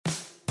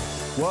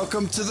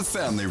Welcome to the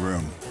Family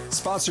Room,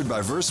 sponsored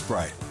by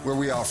VerseBrite, where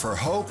we offer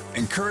hope,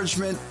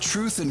 encouragement,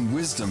 truth, and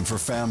wisdom for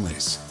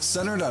families,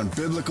 centered on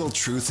biblical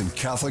truth and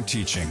Catholic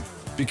teaching,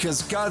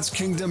 because God's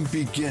kingdom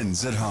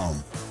begins at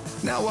home.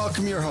 Now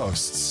welcome your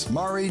hosts,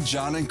 Mari,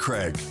 John, and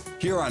Craig,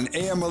 here on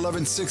AM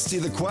 1160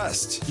 The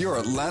Quest, your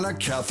Atlanta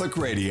Catholic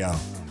radio.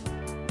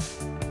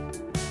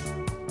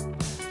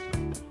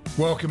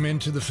 Welcome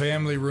into the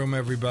Family Room,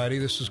 everybody.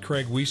 This is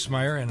Craig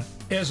Wiesmeyer, and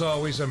as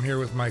always, I'm here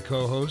with my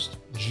co-host,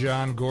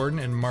 John Gordon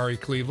and Mari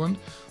Cleveland.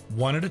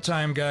 One at a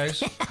time,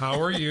 guys.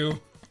 How are you?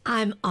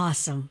 I'm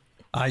awesome.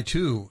 I,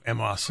 too, am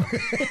awesome.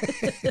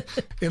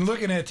 In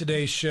looking at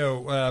today's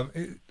show,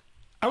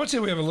 I would say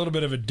we have a little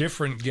bit of a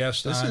different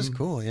guest on. This is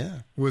cool, yeah.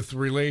 With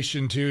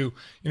relation to,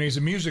 he's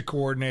a music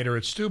coordinator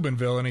at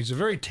Steubenville, and he's a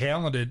very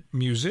talented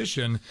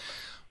musician.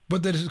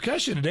 But the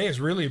discussion today is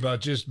really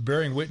about just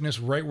bearing witness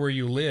right where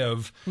you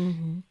live.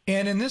 Mm-hmm.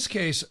 And in this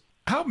case,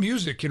 how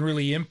music can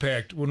really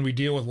impact when we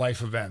deal with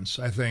life events,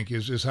 I think,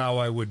 is how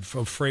I would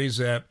phrase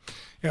that.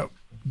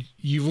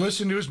 You've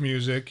listened to his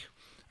music.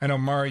 I know,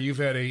 Mari, you've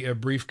had a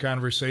brief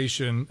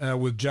conversation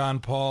with John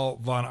Paul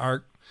von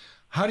Arx.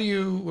 What do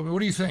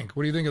you think?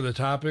 What do you think of the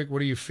topic? What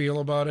do you feel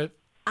about it?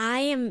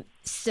 I am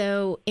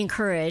so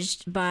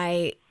encouraged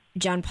by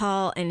John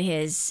Paul and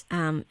his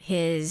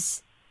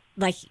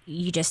like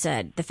you just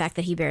said, the fact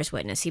that he bears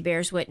witness. He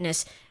bears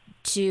witness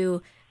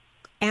to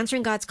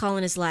answering God's call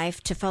in his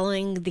life, to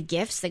following the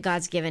gifts that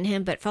God's given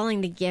him, but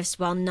following the gifts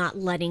while not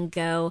letting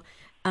go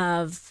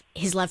of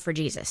his love for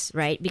Jesus,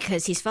 right?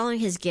 Because he's following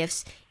his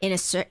gifts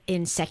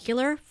in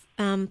secular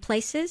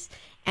places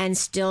and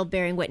still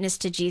bearing witness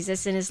to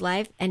Jesus in his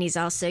life. And he's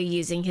also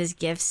using his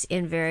gifts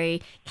in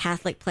very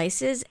Catholic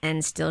places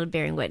and still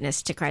bearing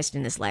witness to Christ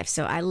in his life.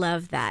 So I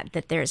love that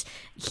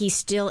he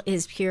still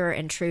is pure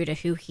and true to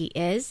who he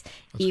is,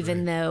 that's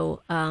even great.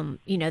 Though,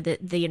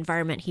 the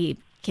environment he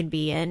can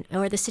be in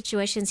or the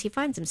situations he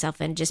finds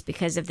himself in just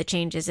because of the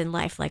changes in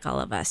life, like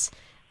all of us.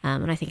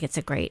 And I think it's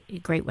a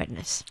great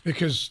witness.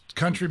 Because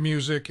country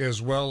music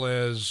as well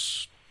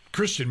as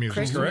Christian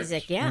music, correct?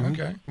 Music, yeah.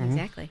 Mm-hmm. Okay.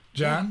 Exactly.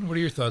 John, what are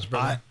your thoughts,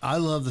 brother? I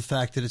love the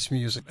fact that it's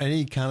music.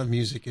 Any kind of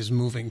music is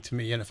moving to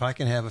me. And if I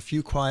can have a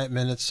few quiet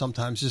minutes,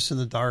 sometimes just in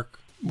the dark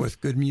with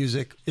good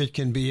music, it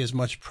can be as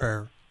much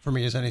prayer for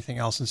me as anything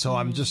else. And so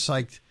I'm just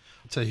psyched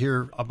to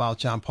hear about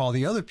John Paul.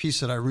 The other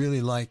piece that I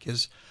really like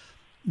is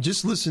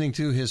just listening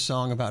to his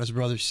song about his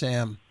brother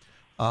Sam.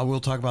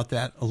 We'll talk about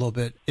that a little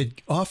bit.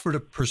 It offered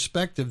a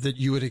perspective that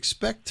you would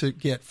expect to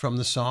get from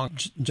the song.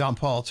 John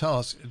Paul, tell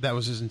us if that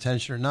was his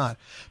intention or not.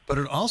 But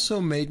it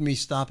also made me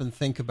stop and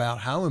think about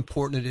how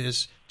important it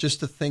is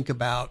just to think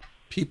about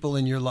people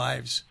in your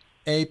lives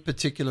a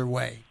particular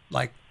way,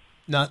 like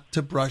not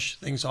to brush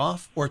things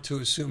off or to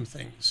assume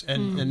things.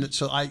 And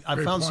so I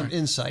found some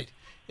insight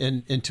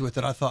into it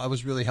that I thought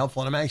was really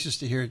helpful. And I'm anxious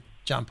to hear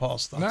John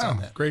Paul's thoughts on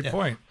that. Great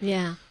point.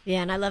 Yeah,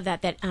 and I love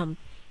that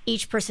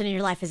each person in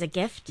your life is a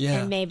gift,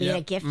 and maybe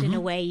a gift in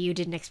a way you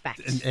didn't expect.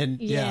 And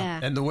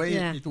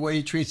the way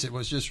he treats it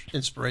was just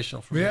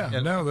inspirational for me. Yeah,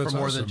 that's for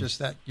more awesome. than just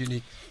that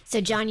unique. So,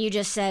 John, you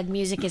just said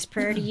music is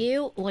prayer to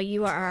you. Well,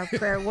 you are our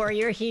prayer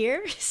warrior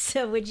here.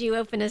 So, would you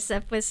open us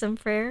up with some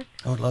prayer?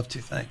 I would love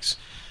to. Thanks.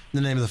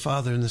 In the name of the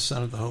Father and the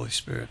Son and the Holy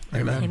Spirit.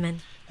 Amen.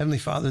 Amen. Heavenly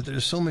Father,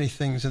 there's so many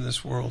things in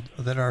this world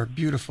that are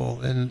beautiful,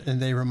 and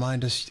they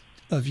remind us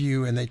of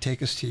you, and they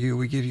take us to you.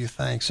 We give you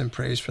thanks and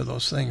praise for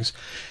those things.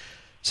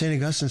 St.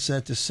 Augustine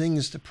said to sing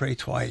is to pray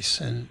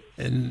twice, and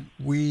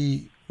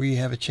we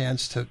have a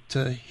chance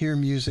to hear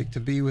music, to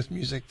be with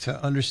music,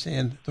 to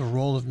understand the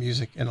role of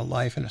music in a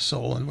life and a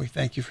soul, and we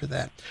thank you for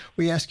that.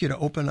 We ask you to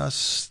open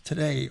us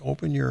today,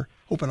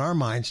 open our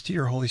minds to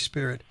your Holy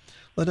Spirit.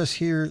 Let us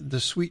hear the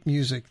sweet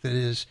music that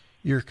is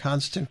your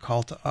constant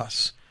call to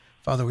us.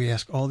 Father, we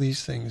ask all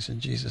these things in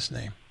Jesus'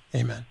 name.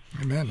 Amen.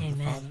 Amen. Amen.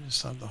 The Father, and the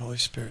Son, and the Holy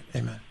Spirit.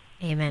 Amen.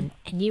 Amen.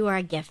 And you are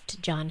a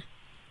gift, John.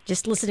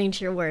 Just listening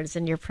to your words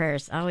and your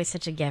prayers, always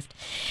such a gift.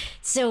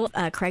 So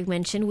Craig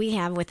mentioned we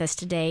have with us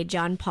today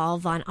John Paul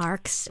von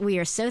Arx. We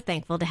are so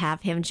thankful to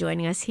have him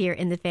joining us here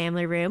in the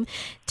Family Room.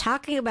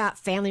 Talking about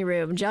Family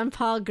Room, John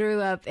Paul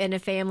grew up in a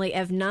family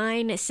of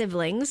 9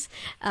 siblings,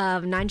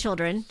 9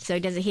 children. So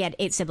he had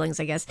 8 siblings,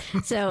 I guess.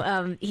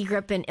 So he grew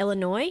up in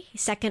Illinois,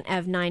 second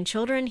of 9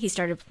 children. He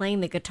started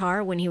playing the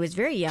guitar when he was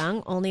very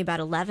young, only about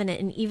 11,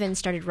 and even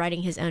started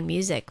writing his own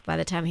music by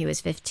the time he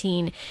was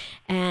 15.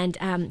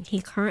 And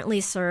he currently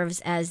serves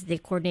as the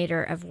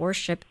coordinator of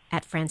worship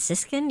at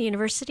Franciscan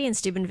University in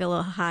Steubenville,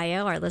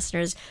 Ohio. Our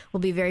listeners will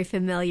be very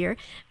familiar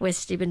with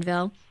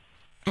Steubenville.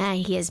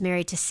 He is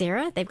married to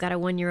Sarah. They've got a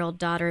 1-year-old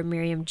daughter,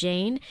 Miriam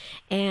Jane.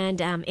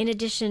 And in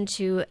addition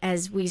to,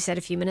 as we said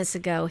a few minutes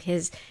ago,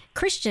 his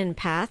Christian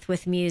path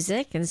with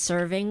music and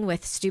serving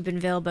with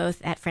Steubenville,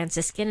 both at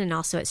Franciscan and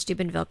also at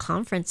Steubenville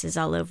conferences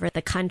all over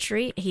the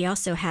country. He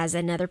also has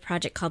another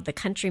project called the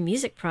Country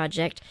Music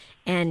Project,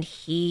 and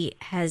he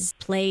has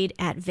played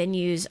at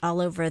venues all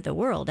over the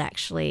world,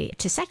 actually,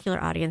 to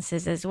secular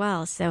audiences as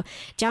well. So,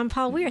 John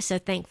Paul, we are so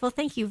thankful.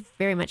 Thank you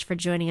very much for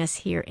joining us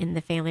here in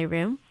the Family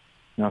Room.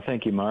 No,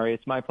 thank you, Mari.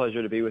 It's my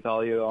pleasure to be with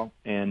all you all,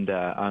 and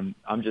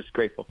I'm just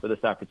grateful for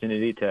this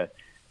opportunity to,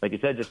 like you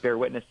said, just bear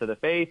witness to the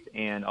faith,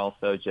 and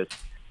also just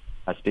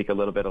speak a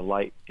little bit of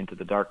light into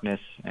the darkness.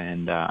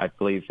 And I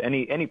believe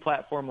any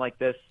platform like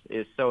this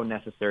is so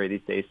necessary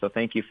these days. So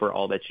thank you for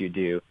all that you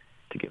do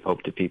to give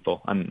hope to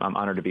people. I'm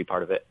honored to be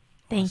part of it.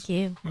 Thank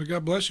you. Well,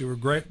 God bless you. We're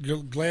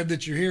glad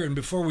that you're here. And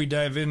before we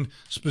dive in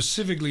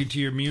specifically to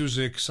your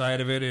music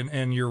side of it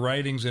and your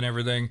writings and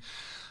everything,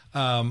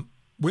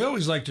 we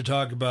always like to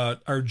talk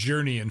about our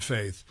journey in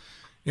faith,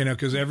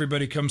 because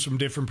everybody comes from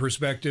different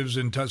perspectives.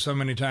 And so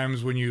many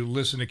times when you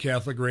listen to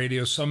Catholic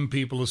radio, some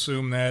people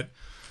assume that,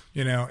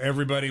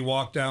 everybody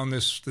walked down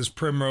this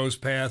primrose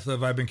path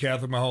of I've been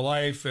Catholic my whole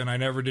life and I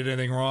never did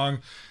anything wrong.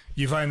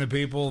 You find the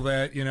people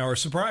that, are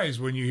surprised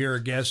when you hear a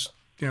guest,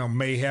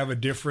 may have a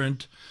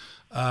different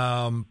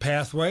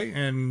pathway,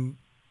 and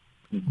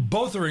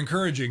both are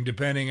encouraging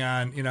depending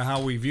on,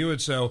 how we view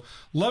it. So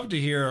love to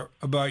hear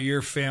about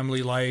your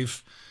family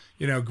life,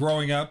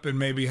 growing up, and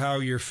maybe how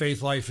your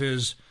faith life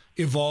has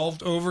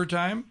evolved over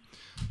time,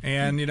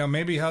 and,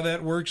 maybe how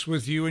that works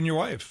with you and your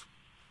wife.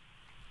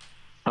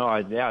 Oh,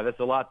 yeah, that's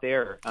a lot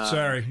there.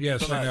 Sorry.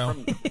 Yes, I know.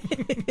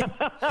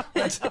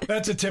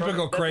 That's a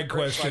typical Craig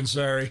question.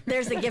 Sorry.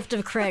 There's the gift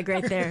of Craig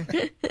right there.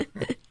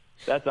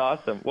 That's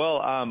awesome.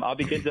 Well, I'll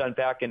begin to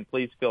unpack, and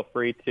please feel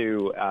free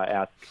to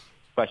ask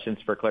questions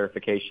for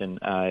clarification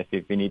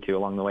if you need to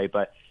along the way.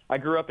 But I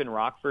grew up in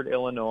Rockford,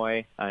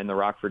 Illinois, in the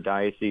Rockford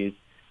Diocese.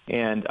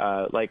 And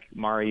like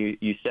Mari,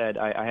 you said,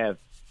 I have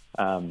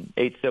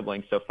 8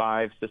 siblings, so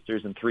 5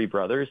 sisters and 3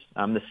 brothers.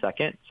 I'm the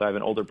second, so I have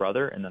an older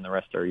brother, and then the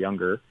rest are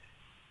younger.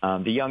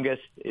 The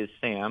youngest is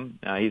Sam.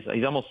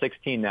 He's almost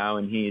 16 now,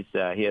 and he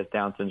has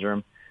Down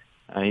syndrome.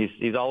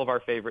 He's all of our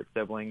favorite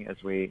sibling, as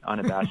we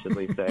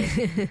unabashedly say.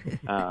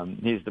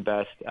 He's the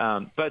best.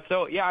 But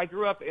so, yeah,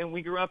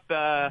 we grew up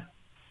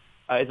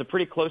as a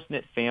pretty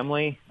close-knit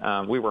family.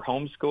 We were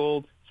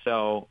homeschooled.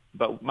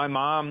 But my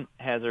mom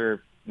has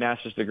her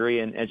master's degree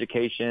in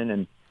education,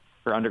 and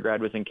her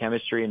undergrad was in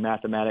chemistry and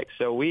mathematics.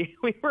 So we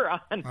were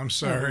on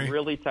a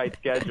really tight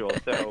schedule.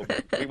 So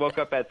we woke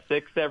up at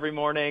 6 every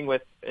morning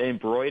with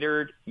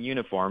embroidered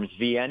uniforms.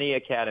 Vianney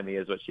Academy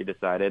is what she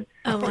decided.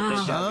 Oh,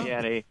 wow.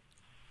 Vianney.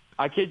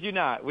 I kid you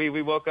not.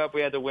 We woke up,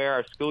 we had to wear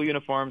our school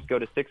uniforms, go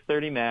to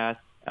 6:30 Mass.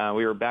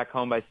 We were back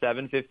home by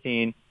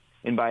 7:15,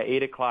 and by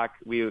 8 o'clock,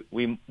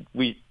 we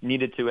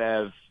needed to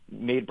have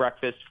made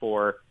breakfast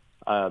for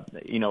a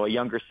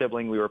younger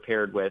sibling we were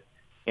paired with.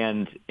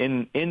 And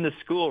in the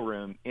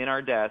schoolroom, in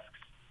our desks,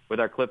 with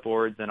our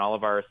clipboards and all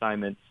of our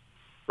assignments,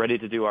 ready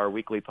to do our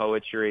weekly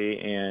poetry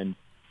and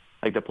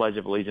like the Pledge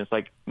of Allegiance.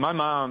 Like my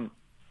mom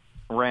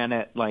ran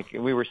it, like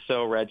we were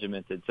so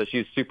regimented, so she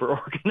was super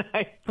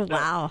organized.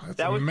 Wow, that's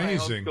that was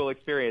amazing. My homeschool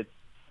experience.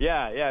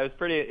 Yeah, it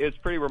was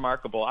pretty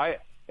remarkable.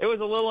 It was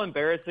a little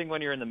embarrassing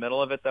when you're in the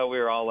middle of it, though. We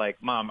were all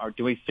like, "Mom,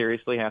 do we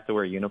seriously have to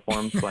wear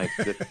uniforms? Like,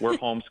 we're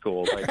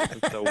homeschooled. Like,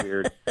 this is so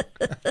weird."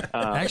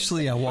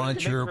 Actually, I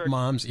want your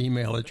mom's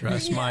email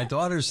address. My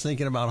daughter's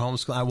thinking about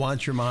homeschool. I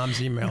want your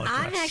mom's email address.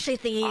 I'm actually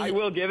thinking. I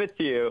will give it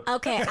to you.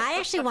 Okay, I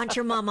actually want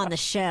your mom on the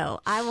show.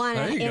 I want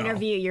to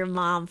interview your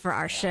mom for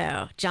our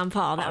show, John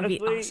Paul. That would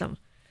be awesome.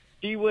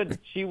 She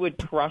would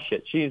crush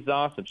it. She's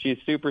awesome. She's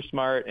super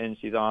smart, and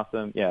she's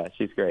awesome. Yeah,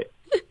 she's great.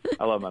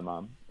 I love my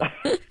mom.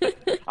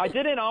 I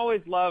didn't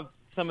always love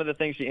some of the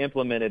things she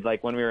implemented,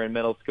 like when we were in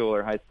middle school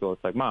or high school.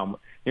 It's like, Mom,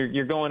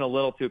 you're going a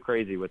little too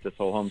crazy with this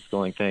whole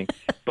homeschooling thing.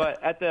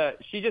 But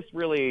she just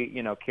really,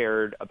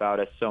 cared about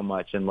us so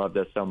much and loved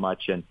us so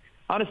much. And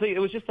honestly, it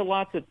was just a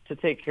lot to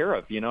take care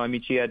of. I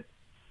mean, she had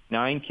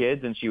 9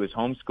 kids, and she was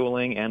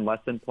homeschooling and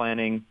lesson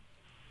planning.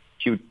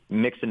 She would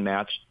mix and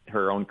match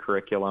her own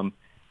curriculum.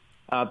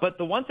 But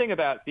the one thing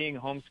about being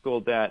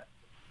homeschooled that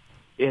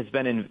has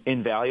been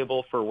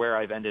invaluable for where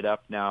I've ended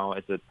up now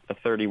as a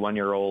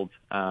 31-year-old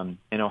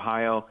in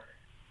Ohio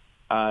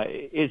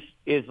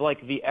is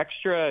like the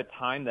extra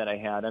time that I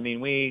had. I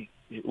mean,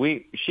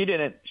 she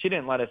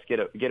didn't let us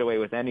get away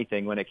with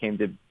anything when it came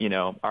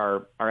to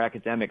our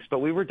academics, but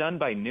we were done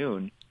by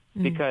noon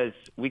because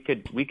we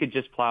could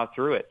just plow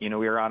through it. We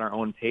were on our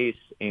own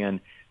pace and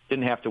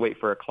didn't have to wait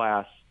for a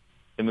class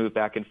to move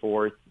back and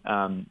forth.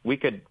 We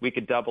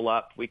could double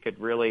up. We could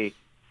really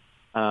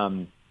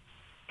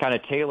kind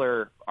of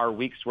tailor our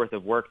week's worth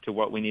of work to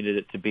what we needed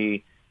it to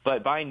be.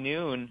 But by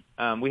noon,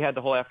 we had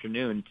the whole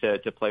afternoon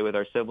to play with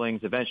our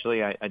siblings.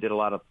 Eventually, I did a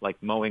lot of like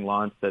mowing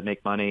lawns to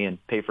make money and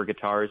pay for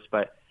guitars.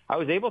 But I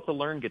was able to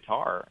learn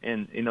guitar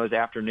in those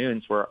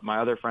afternoons where my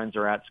other friends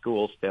are at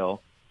school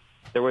still.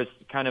 There was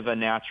kind of a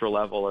natural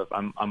level of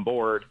I'm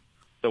bored,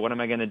 so what am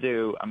I going to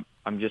do?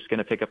 I'm just going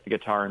to pick up the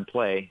guitar and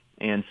play.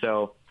 And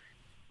so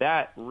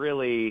that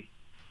really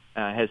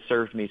has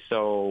served me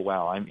so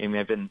well. I mean,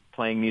 I've been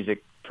playing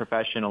music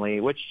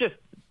professionally, which just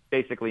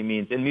basically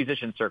means in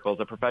musician circles,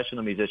 a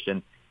professional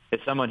musician is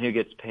someone who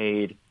gets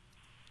paid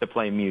to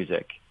play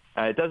music.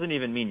 It doesn't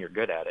even mean you're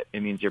good at it.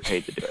 It means you're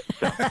paid to do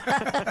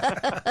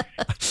it.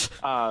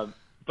 So.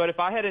 But if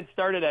I hadn't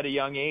started at a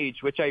young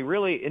age, which I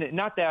really,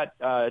 not that,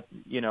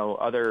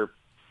 other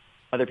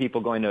other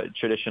people going to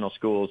traditional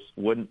schools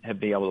wouldn't have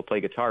been able to play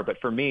guitar. But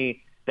for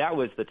me, that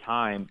was the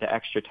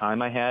extra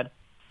time I had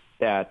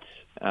that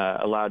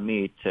allowed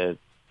me to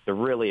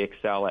really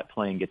excel at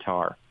playing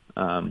guitar.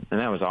 And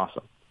that was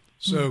awesome.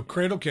 So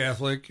cradle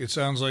Catholic, it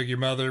sounds like your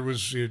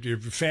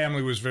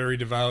family was very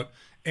devout.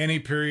 Any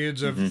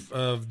periods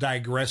of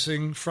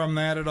digressing from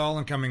that at all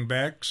and coming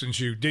back, since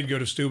you did go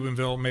to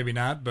Steubenville? Maybe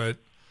not, but...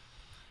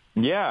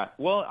 Yeah,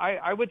 well,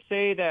 I would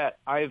say that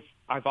I've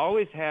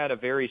always had a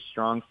very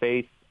strong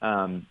faith.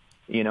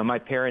 My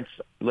parents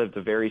lived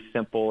a very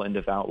simple and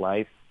devout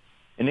life,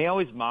 and they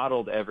always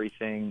modeled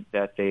everything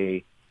that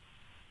they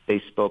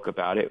spoke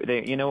about.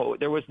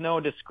 There was no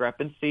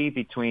discrepancy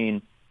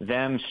between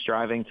them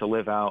striving to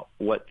live out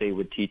what they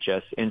would teach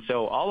us, and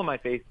so all of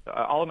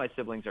my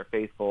siblings are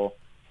faithful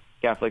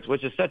Catholics,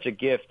 which is such a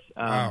gift.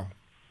 Wow.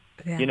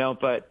 Yeah.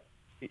 But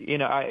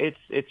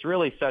it's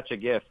really such a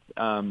gift.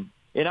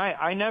 And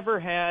I never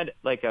had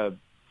like a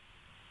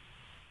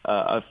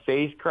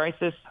faith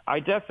crisis. I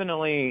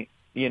definitely,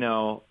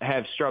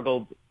 have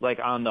struggled like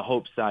on the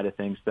hope side of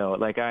things though.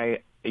 Like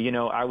I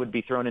would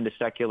be thrown into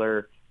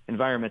secular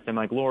environments. I'm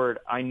like, Lord,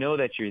 I know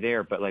that you're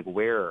there, but like,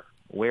 where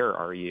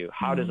are you?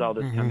 How does all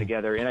this come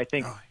together? And I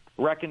think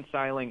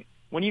reconciling,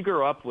 when you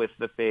grow up with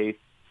the faith,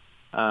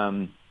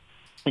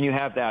 and you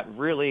have that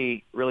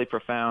really, really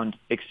profound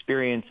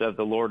experience of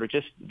the Lord, or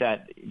just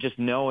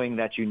knowing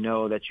that you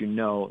know that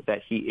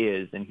he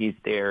is, and he's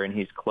there and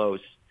he's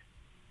close.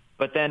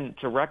 But then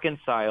to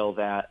reconcile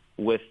that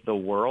with the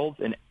world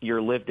and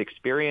your lived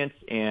experience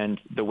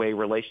and the way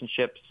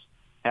relationships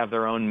have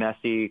their own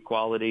messy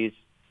qualities,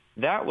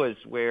 that was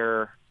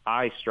where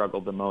I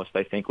struggled the most,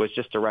 I think, was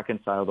just to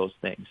reconcile those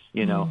things,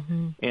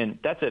 and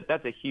that's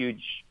a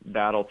huge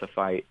battle to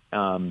fight.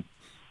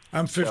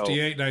 I'm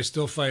 58 and I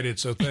still fight it.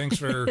 So thanks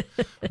for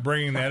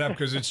bringing that up,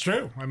 because it's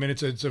true. I mean,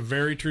 it's a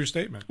very true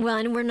statement. Well,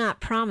 and we're not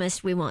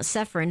promised we won't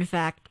suffer. In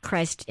fact,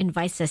 Christ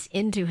invites us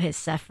into his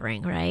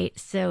suffering, right?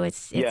 So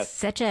it's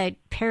such a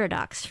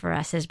paradox for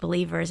us as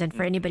believers, and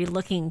for anybody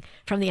looking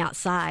from the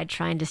outside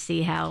trying to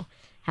see how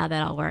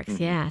that all works.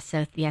 Mm-hmm. Yeah.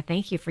 So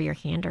thank you for your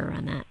candor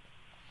on that.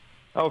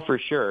 Oh, for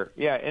sure.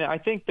 Yeah, and I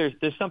think there's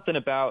something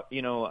about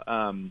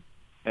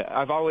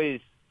I've always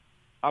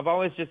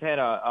just had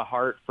a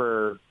heart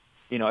for,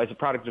 as a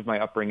product of my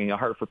upbringing, a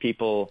heart for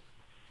people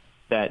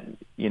that,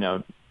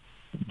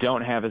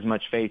 don't have as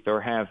much faith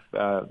or have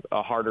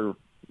a harder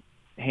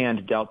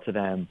hand dealt to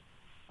them.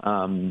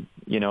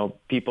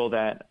 People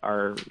that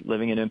are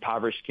living in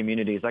impoverished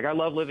communities. Like I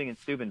love living in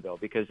Steubenville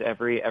because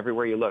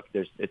everywhere you look,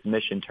 it's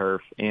mission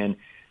turf. And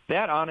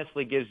that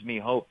honestly gives me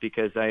hope,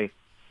 because I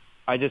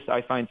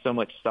find so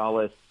much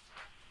solace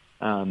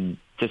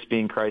just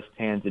being Christ's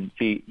hands and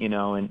feet,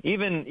 and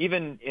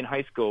even in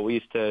high school, we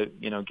used to,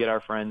 get our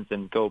friends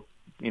and go,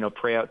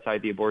 pray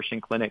outside the abortion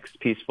clinics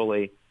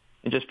peacefully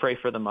and just pray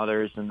for the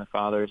mothers and the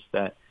fathers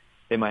that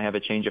they might have a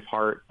change of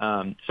heart.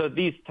 So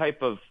these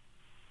type of,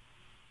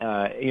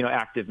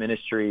 active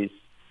ministries,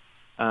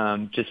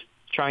 just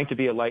trying to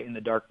be a light in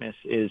the darkness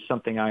is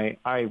something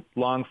I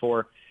long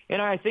for.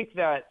 And I think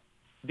that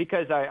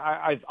because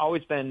I've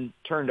always been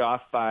turned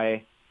off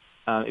by,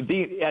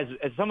 as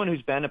someone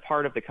who's been a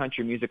part of the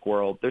country music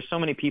world, there's so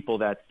many people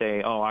that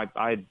say, oh,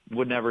 I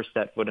would never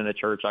set foot in a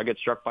church. I get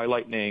struck by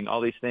lightning,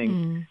 all these things.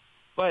 Mm.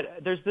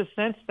 But there's this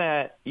sense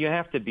that you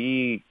have to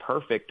be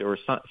perfect or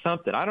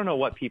something. I don't know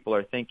what people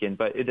are thinking,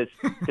 but it is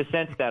the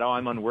sense that,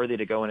 I'm unworthy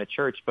to go in a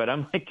church. But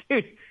I'm like,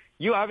 dude,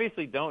 you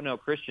obviously don't know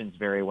Christians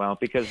very well,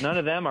 because none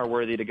of them are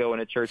worthy to go in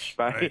a church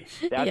by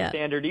that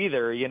standard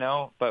either,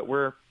 But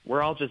we're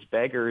all just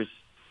beggars,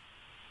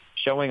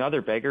 showing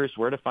other beggars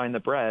where to find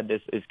the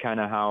bread is kind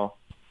of how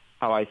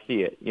I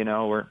see it.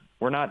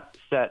 We're not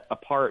set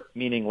apart,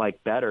 meaning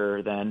like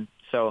better than.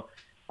 So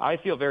I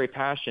feel very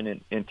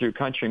passionate and through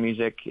country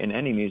music and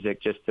any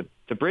music just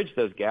to bridge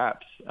those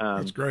gaps.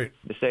 That's great.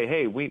 To say,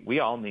 hey, we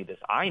all need this.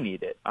 I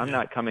need it. I'm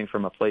not coming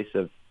from a place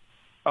of,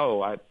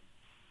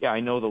 I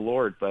know the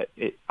Lord, but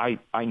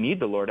I need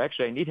the Lord.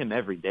 Actually, I need him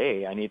every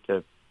day. I need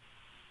to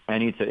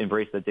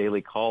embrace the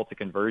daily call to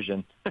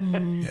conversion.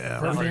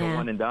 Not like a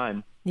one and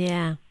done.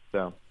 Yeah.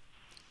 So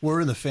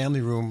we're in the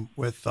family room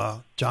with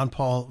John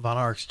Paul Von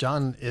Arx.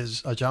 John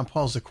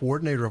Paul's the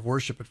coordinator of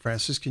worship at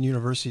Franciscan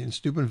University in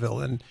Steubenville,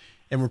 and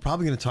we're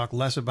probably going to talk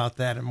less about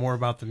that and more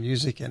about the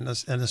music and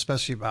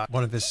especially about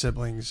one of his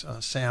siblings,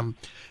 Sam.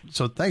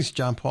 So thanks,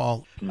 John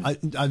Paul. I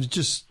was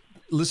just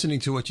listening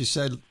to what you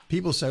said.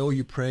 People say, "Oh,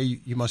 you pray,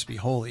 you must be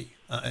holy,"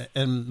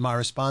 and my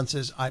response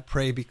is, "I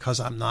pray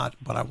because I'm not,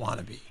 but I want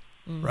to be."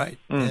 Right,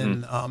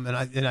 and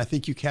I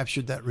think you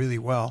captured that really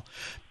well.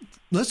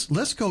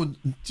 Let's go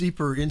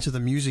deeper into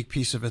the music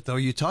piece of it, though.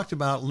 You talked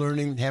about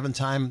learning, having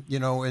time,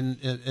 in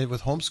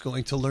with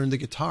homeschooling to learn the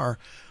guitar,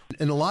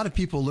 and a lot of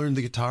people learn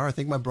the guitar. I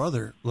think my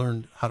brother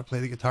learned how to play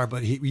the guitar,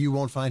 but you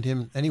won't find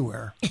him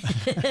anywhere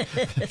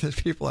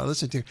that people are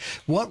listening to.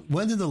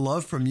 When did the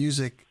love for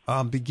music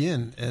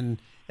begin, and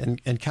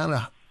kind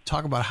of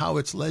talk about how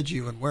it's led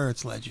you and where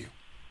it's led you?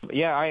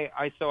 Yeah,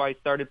 I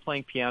started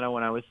playing piano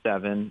when I was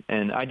 7,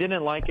 and I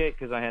didn't like it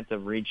because I had to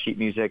read sheet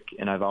music,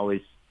 and I've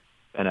always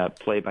been a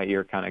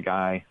play-by-ear kind of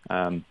guy.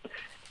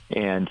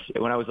 And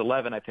when I was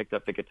 11, I picked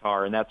up the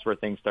guitar, and that's where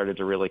things started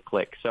to really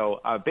click. So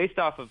based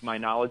off of my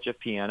knowledge of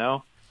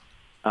piano,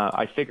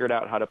 I figured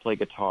out how to play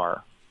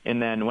guitar.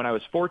 And then when I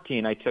was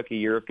 14, I took a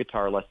year of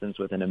guitar lessons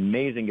with an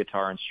amazing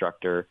guitar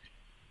instructor.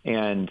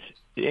 And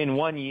in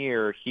 1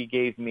 year, he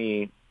gave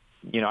me,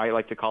 I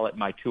like to call it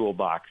my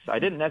toolbox. I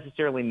didn't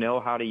necessarily know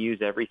how to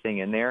use everything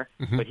in there,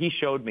 but he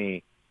showed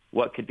me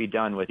what could be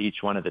done with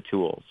each one of the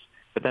tools.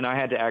 But then I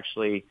had to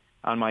actually,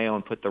 on my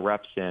own, put the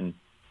reps in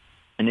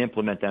and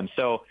implement them.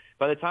 So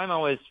by the time I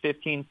was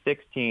 15,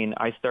 16,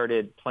 I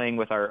started playing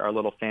with our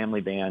little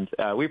family band.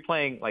 We were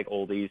playing like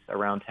oldies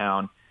around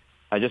town,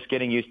 just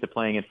getting used to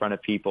playing in front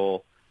of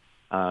people.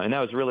 And that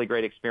was a really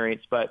great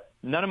experience. But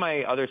none of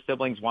my other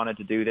siblings wanted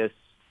to do this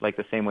like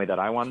the same way that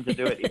I wanted to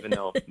do it, even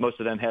though most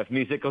of them have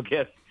musical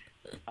gifts.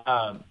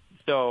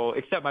 So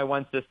except my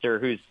one sister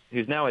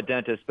who's now a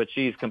dentist, but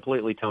she's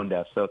completely tone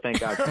deaf. So thank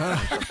God for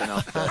something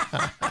else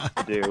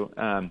to do.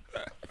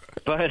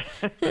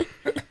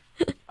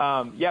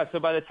 So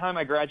by the time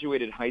I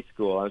graduated high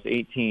school, I was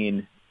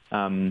 18.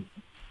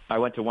 I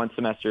went to one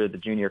semester at the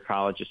junior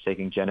college just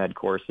taking gen ed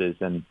courses,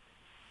 and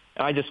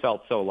I just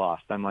felt so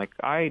lost. I'm like,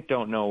 I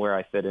don't know where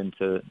I fit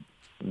into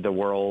the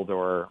world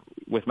or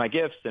with my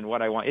gifts and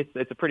what I want.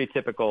 It's a pretty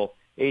typical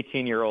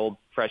 18-year-old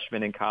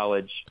freshman in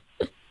college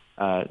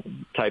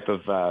type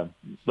of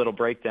little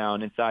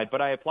breakdown inside.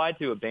 But I applied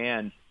to a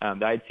band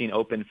that I'd seen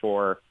open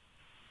for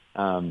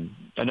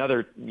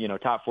another,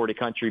 top 40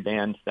 country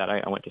band that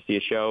I went to see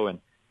a show, and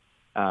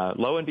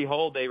lo and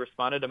behold, they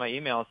responded to my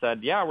email and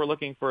said, yeah, we're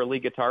looking for a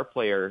lead guitar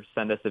player.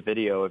 Send us a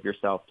video of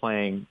yourself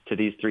playing to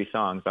these 3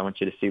 songs. I want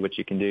you to see what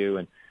you can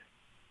do.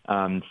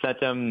 And sent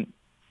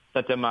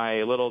them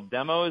my little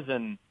demos,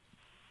 and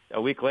a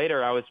week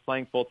later I was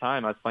playing full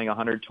time. I was playing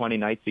 120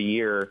 nights a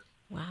year.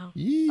 Wow.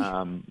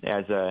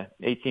 As a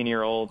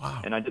 18-year-old.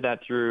 Wow. And I did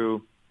that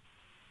through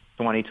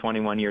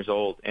 21 years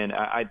old. And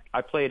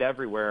I played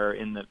everywhere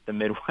in the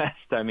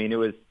Midwest. I mean, it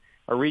was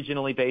a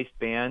regionally based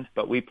band,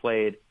 but we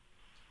played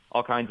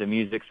all kinds of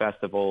music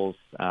festivals,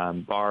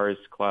 bars,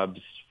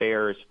 clubs,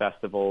 fairs,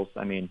 festivals.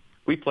 I mean,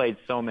 we played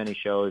so many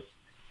shows.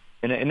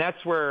 And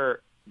that's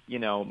where,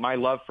 my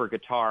love for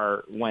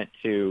guitar went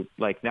to,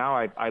 like, now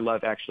I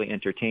love actually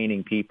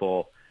entertaining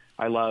people.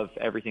 I love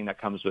everything that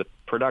comes with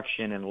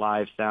production and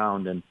live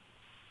sound. And,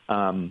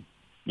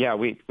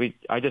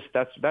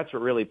 that's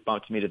what really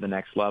bumped me to the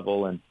next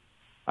level. And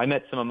I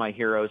met some of my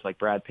heroes like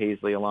Brad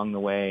Paisley along the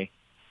way.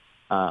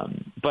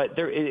 But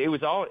it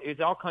was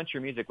all country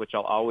music, which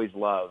I'll always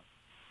love.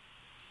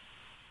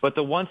 But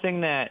the one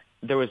thing that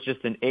there was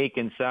just an ache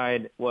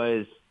inside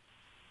was,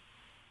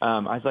 I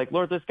was like,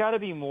 Lord, there's got to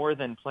be more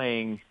than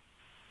playing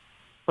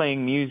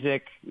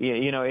music.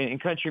 In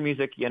country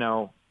music,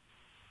 they,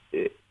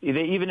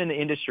 even in the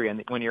industry,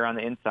 and when you're on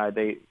the inside,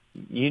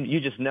 you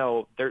just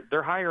know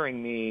they're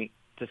hiring me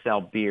to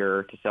sell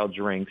beer, to sell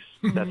drinks.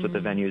 That's what the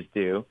venues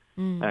do,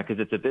 because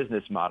it's a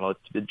business model.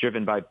 It's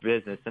driven by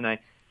business, and I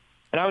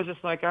was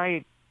just like,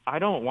 I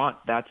don't want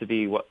that to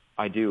be what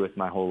I do with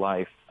my whole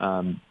life.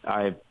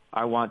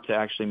 I want to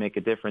actually make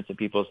a difference in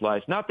people's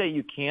lives. Not that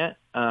you can't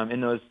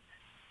in those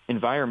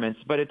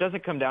environments, but it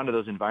doesn't come down to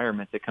those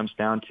environments. It comes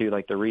down to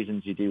like the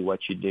reasons you do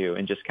what you do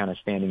and just kind of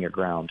standing your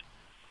ground.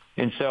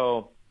 And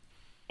so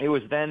it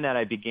was then that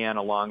I began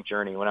a long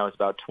journey. When I was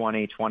about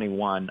 20,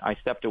 21, I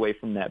stepped away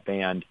from that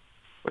band,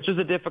 which was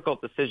a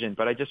difficult decision,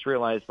 but I just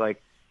realized,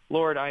 like,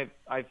 Lord, I've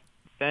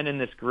been in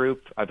this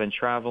group. I've been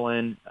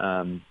traveling.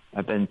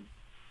 I've been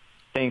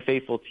staying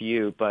faithful to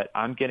you, but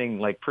I'm getting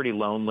like pretty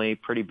lonely,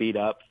 pretty beat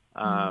up.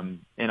 And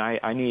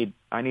I need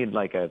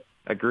like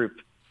a group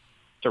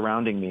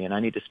surrounding me, and I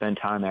need to spend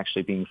time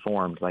actually being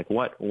formed. Like,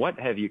 what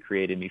have you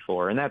created me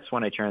for? And that's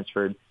when I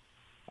transferred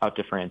out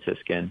to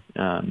Franciscan.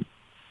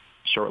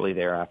 Shortly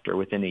thereafter,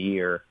 within a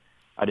year,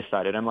 I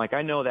decided, I'm like,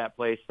 I know that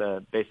place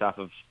based off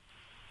of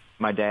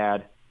my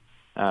dad,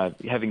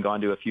 having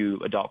gone to a few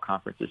adult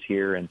conferences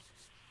here, and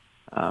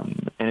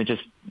it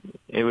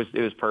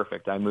was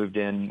perfect. I moved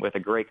in with a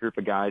great group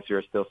of guys who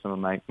are still some of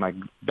my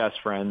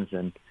best friends,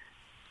 and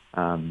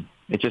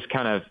it just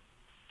kind of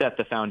set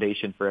the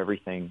foundation for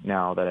everything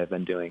now that I've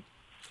been doing.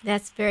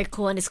 That's very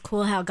cool. And it's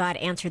cool how God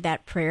answered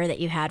that prayer that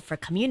you had for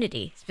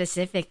community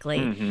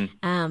specifically,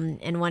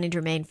 and wanting to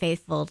remain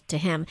faithful to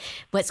him.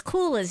 What's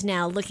cool is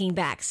now looking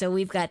back. So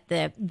we've got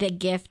the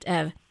gift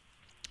of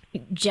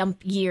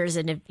jump years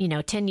and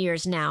 10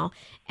 years now,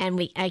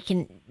 and I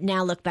can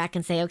now look back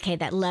and say, okay,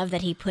 that love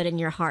that he put in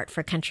your heart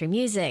for country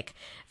music,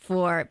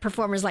 for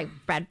performers like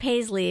Brad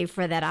Paisley,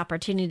 for that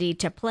opportunity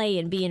to play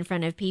and be in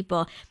front of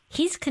people,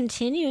 he's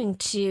continuing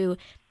to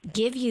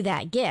give you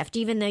that gift,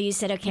 even though you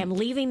said, okay, I'm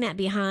leaving that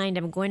behind,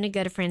 I'm going to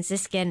go to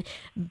Franciscan.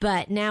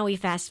 But now we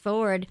fast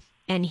forward,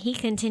 And he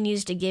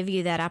continues to give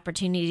you that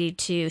opportunity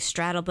to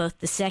straddle both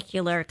the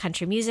secular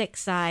country music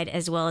side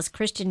as well as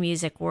Christian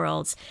music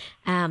worlds.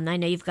 I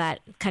know you've got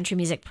Country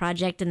Music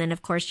Project, and then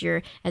of course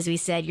as we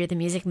said,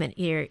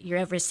 you're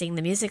overseeing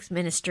the music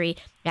ministry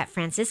at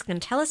Franciscan.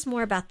 Tell us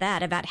more about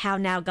that, about how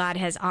now God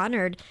has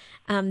honored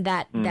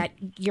that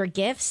your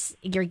gifts,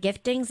 your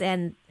giftings,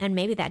 and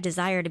maybe that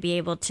desire to be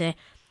able to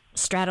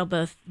straddle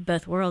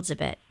both worlds a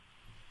bit.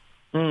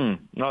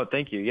 No,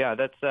 thank you. Yeah,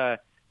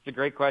 that's it's a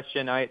great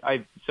question.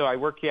 So I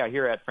work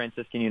here at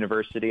Franciscan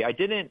University. I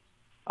didn't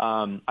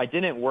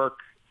work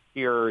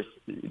here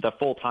the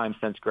full time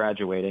since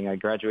graduating. I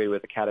graduated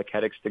with a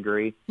catechetics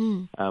degree,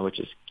 which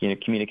is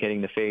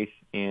communicating the faith,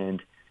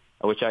 and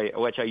which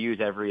I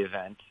use every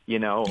event.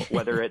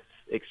 Whether it's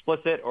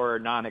explicit or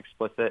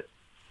non-explicit,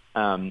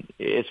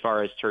 as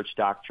far as church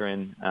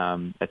doctrine,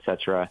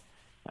 etc.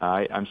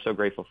 I'm so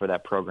grateful for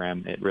that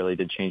program. It really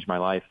did change my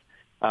life.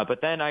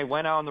 But then I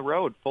went out on the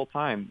road full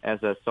time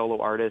as a solo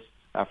artist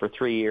for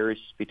 3 years,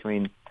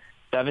 between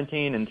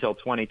 17 until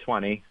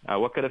 2020.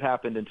 What could have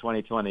happened in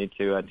 2020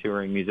 to a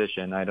touring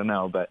musician? I don't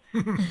know, but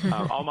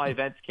all my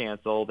events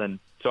canceled. And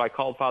so I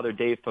called Father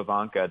Dave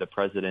Pavanka, the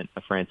president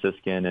of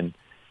Franciscan, and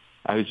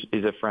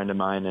he's a friend of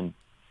mine. And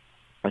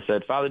I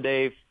said, Father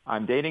Dave,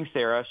 I'm dating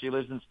Sarah. She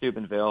lives in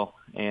Steubenville,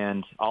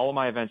 and all of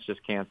my events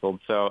just canceled.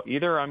 So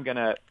either I'm going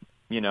to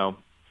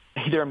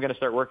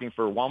start working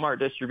for Walmart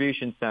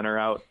Distribution Center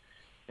out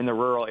in the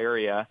rural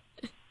area,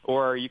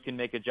 or you can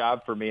make a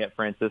job for me at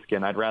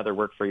Franciscan. I'd rather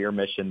work for your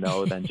mission,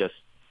 though, than just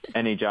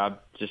any job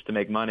just to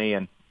make money.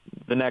 And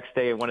the next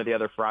day, one of the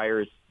other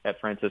friars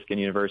at Franciscan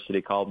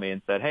University called me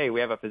and said, hey,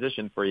 we have a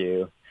position for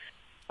you,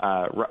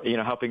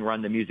 helping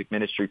run the music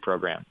ministry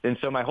program. And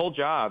so my whole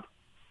job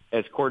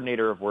as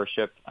coordinator of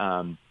worship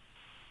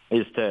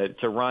is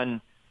to run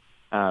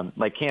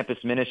a campus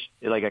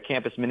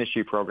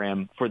ministry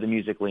program for the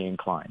musically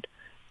inclined.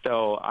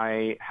 So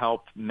I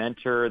help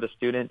mentor the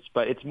students,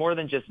 but it's more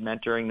than just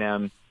mentoring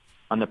them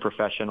on the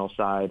professional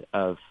side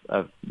of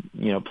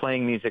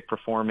playing music,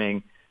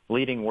 performing,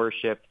 leading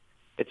worship.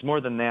 It's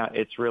more than that.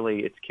 It's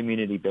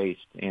community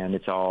based, and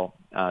it's all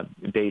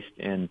based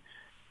in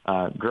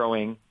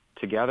growing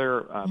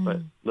together, but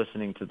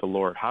listening to the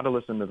Lord. How to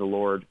listen to the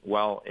Lord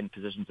while in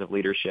positions of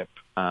leadership,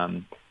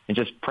 and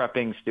just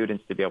prepping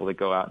students to be able to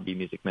go out and be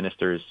music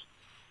ministers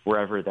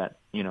wherever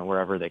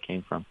they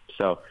came from.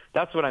 So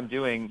that's what I'm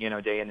doing,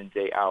 day in and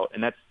day out.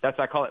 And that's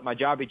I call it my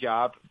jobby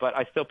job, but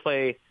I still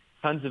play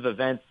tons of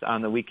events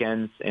on the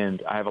weekends,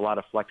 and I have a lot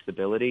of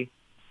flexibility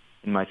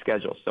in my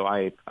schedule. So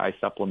I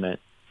supplement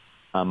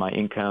my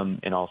income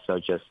and also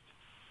just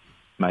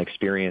my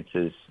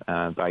experiences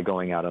by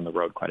going out on the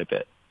road quite a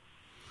bit.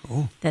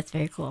 Cool. That's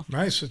very cool.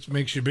 Nice. It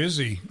makes you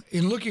busy.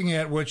 In looking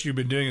at what you've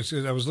been doing,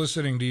 I was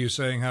listening to you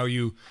saying how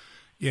you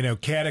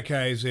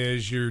catechize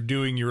as you're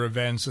doing your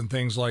events and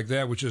things like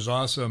that, which is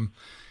awesome.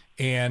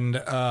 And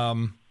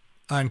on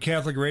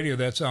Catholic radio,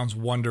 that sounds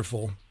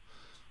wonderful.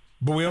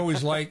 But we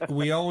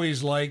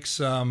always like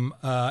some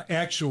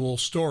actual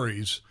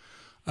stories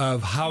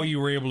of how you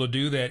were able to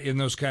do that in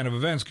those kind of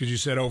events, because you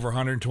said over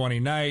 120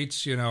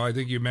 nights. I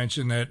think you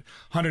mentioned that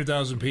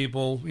 100,000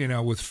 people.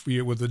 With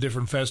the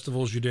different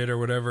festivals you did or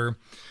whatever.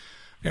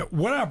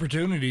 What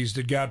opportunities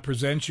did God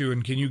present you,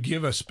 and can you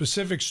give a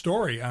specific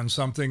story on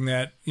something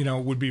that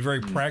would be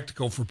very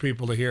practical for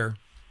people to hear?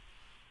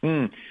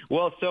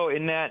 Well, so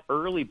in that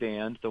early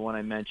band, the one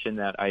I mentioned,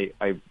 that I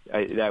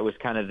that was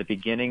kind of the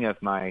beginning of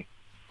my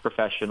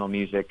professional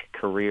music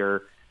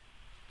career.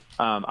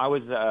 I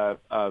was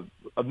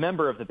a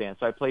member of the band,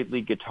 so I played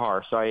lead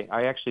guitar. So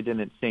I actually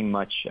didn't sing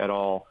much at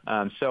all.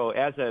 So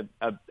as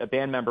a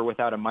band member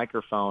without a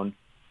microphone,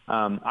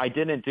 I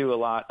didn't do a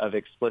lot of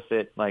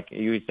explicit, like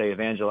you would say,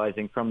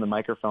 evangelizing from the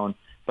microphone.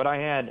 But I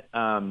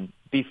had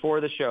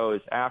before the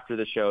shows, after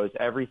the shows,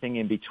 everything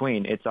in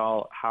between. It's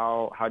all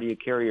how do you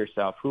carry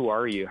yourself? Who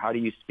are you? How do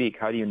you speak?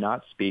 How do you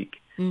not speak?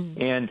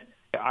 And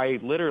I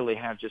literally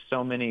have just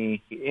so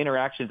many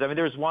interactions. I mean,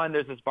 there's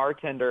this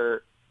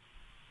bartender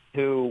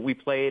who we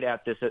played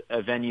at this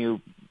venue,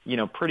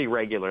 pretty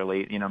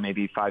regularly,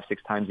 maybe 5-6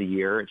 times a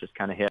year. It just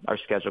kind of hit our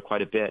schedule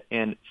quite a bit.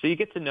 And so you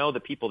get to know the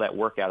people that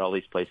work at all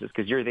these places,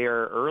 because you're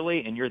there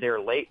early and you're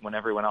there late when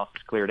everyone else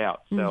is cleared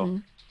out.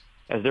 So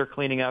as they're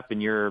cleaning up and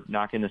you're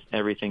knocking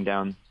everything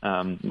down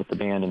with the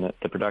band and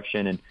the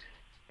production.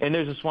 And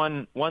there's this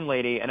one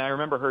lady, and I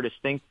remember her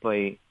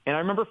distinctly, and I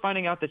remember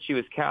finding out that she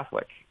was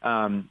Catholic.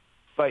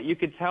 But you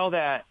could tell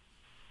that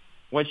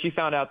when she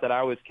found out that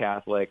I was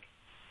Catholic,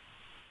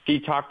 she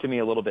talked to me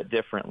a little bit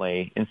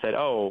differently and said,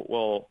 oh,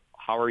 well,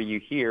 how are you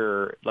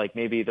here? Like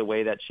maybe the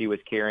way that she was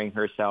carrying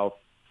herself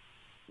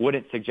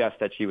wouldn't suggest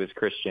that she was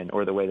Christian,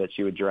 or the way that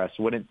she would dress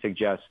wouldn't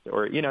suggest,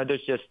 or,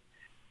 there's just,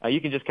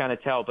 you can just kind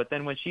of tell. But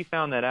then when she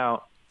found that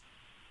out,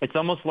 it's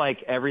almost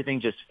like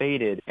everything just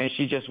faded and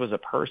she just was a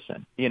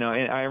person, and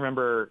I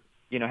remember,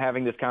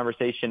 having this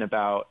conversation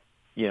about,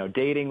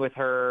 dating with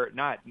her,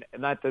 not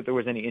that there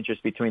was any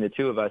interest between the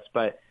two of us,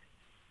 but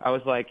I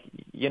was like,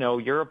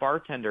 you're a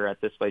bartender at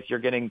this place. You're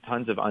getting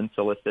tons of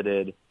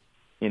unsolicited,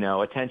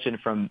 attention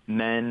from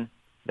men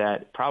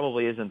that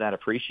probably isn't that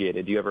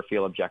appreciated? Do you ever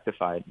feel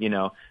objectified?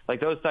 Like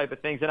those type of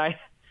things. And I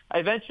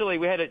eventually,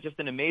 we had just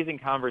an amazing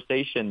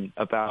conversation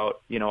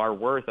about, our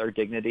worth, our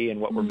dignity, and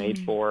what we're made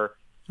for.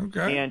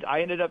 Okay. And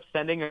I ended up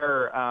sending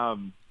her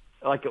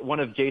like one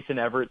of Jason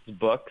Everett's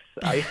books.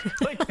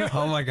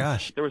 Oh my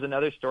gosh. There was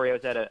another story. I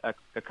was at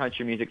a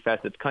country music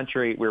fest. It's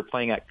country. We were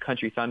playing at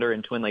Country Thunder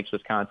in Twin Lakes,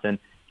 Wisconsin.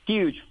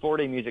 Huge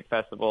 4-day music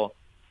festival.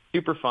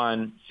 Super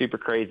fun, super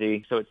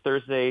crazy. So it's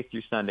Thursday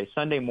through Sunday.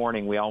 Sunday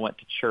morning, we all went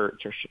to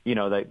church, or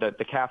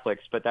the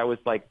Catholics, but that was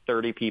like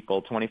 30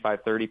 people,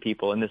 25, 30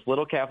 people in this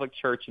little Catholic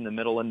church in the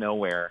middle of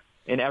nowhere.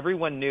 And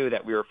everyone knew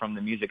that we were from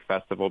the music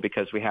festival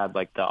because we had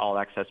like the all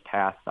access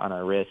pass on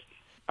our wrist.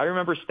 I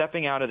remember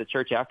stepping out of the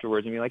church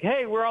afterwards and being like,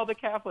 hey, we're all the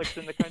Catholics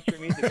in the country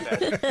music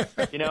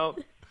fest,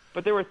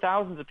 But there were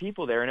thousands of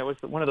people there, and it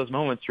was one of those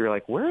moments where you're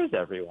like, where is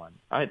everyone?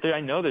 I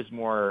know there's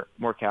more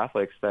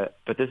Catholics, but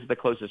this is the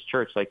closest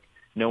church. Like,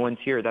 no one's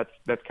here.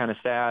 That's kind of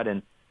sad.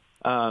 And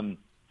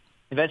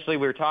eventually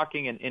we were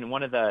talking, and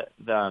one of the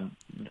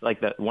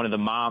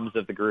moms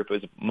of the group, it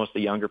was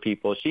mostly younger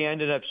people. She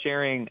ended up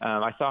sharing.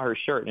 I saw her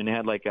shirt, and it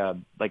had like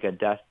a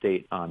death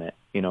date on it.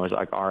 It was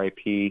like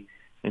R.I.P.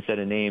 instead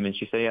of name. And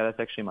she said, yeah, that's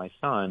actually my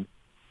son.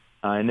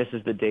 And this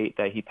is the date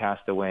that he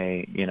passed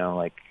away,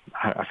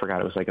 I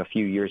forgot, it was like a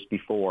few years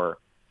before.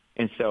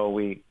 And so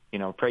we,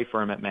 prayed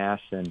for him at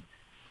Mass. And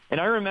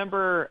I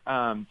remember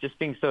just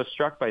being so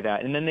struck by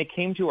that. And then they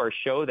came to our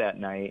show that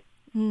night.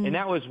 And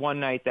that was one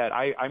night that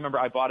I remember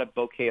I bought a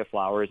bouquet of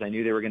flowers. I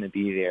knew they were going to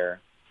be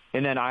there.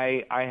 And then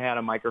I had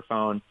a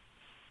microphone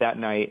that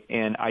night,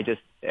 and I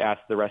just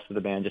asked the rest of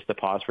the band just to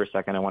pause for a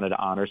second. I wanted to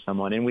honor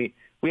someone. And we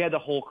had the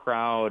whole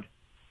crowd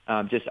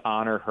just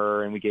honor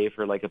her, and we gave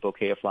her like a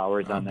bouquet of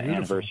flowers on the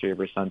anniversary of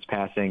her son's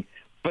passing.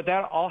 But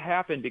that all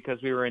happened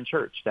because we were in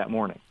church that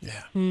morning.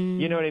 Yeah.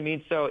 You know what I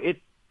mean? So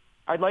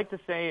I'd like to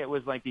say it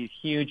was like these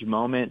huge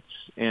moments,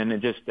 and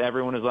it just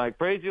everyone was like,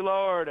 praise you,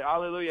 Lord,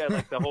 hallelujah.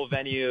 Like the whole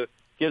venue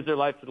gives their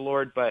life to the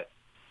Lord. But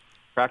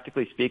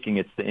practically speaking,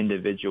 it's the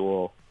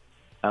individual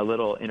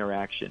little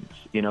interactions,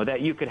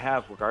 that you could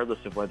have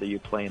regardless of whether you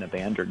play in a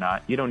band or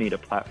not. You don't need a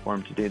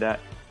platform to do that.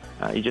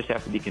 You just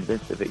have to be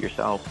convinced of it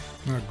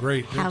yourself. Oh,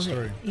 great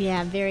story.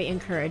 Yeah, very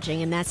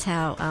encouraging. And that's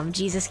how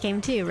Jesus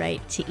came too, right,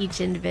 to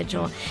each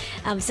individual.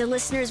 So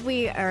listeners,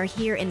 we are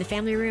here in the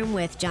family room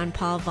with John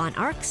Paul von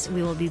Arx.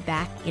 We will be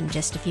back in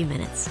just a few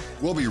minutes.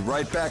 We'll be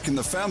right back in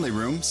the family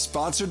room,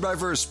 sponsored by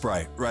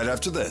Versprite, right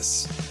after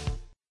this.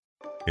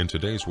 In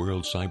today's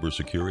world,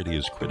 cybersecurity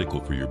is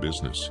critical for your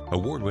business.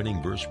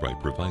 Award-winning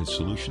Versprite provides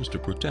solutions to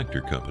protect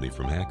your company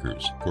from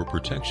hackers. For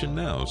protection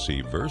now,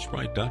 see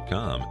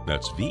Versprite.com.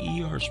 That's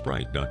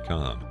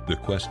VERsprite.com. The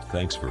Quest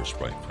thanks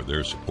Versprite for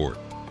their support.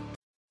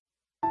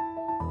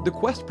 The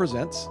Quest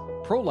presents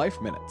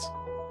Pro-Life Minutes.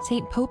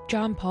 St. Pope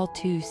John Paul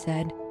II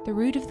said, "The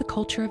root of the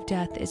culture of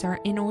death is our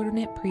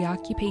inordinate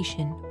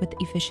preoccupation with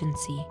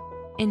efficiency."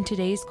 In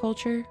today's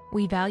culture,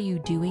 we value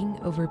doing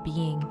over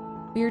being.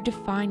 We are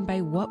defined by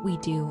what we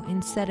do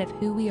instead of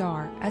who we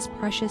are as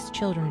precious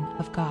children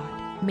of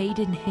God, made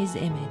in His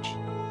image.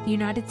 The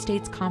United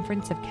States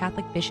Conference of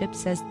Catholic Bishops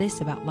says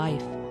this about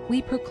life.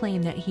 We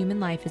proclaim that human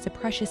life is a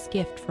precious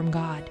gift from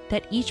God,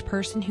 that each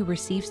person who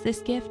receives this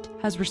gift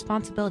has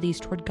responsibilities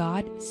toward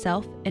God,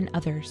 self, and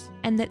others,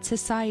 and that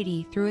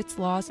society, through its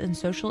laws and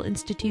social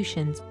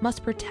institutions,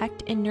 must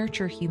protect and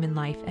nurture human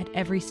life at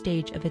every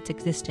stage of its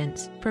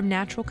existence, from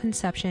natural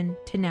conception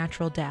to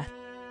natural death.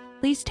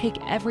 Please take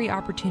every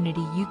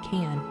opportunity you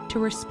can to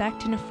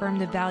respect and affirm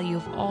the value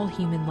of all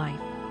human life,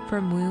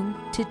 from womb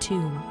to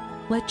tomb.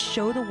 Let's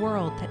show the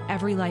world that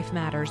every life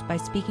matters by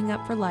speaking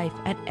up for life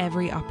at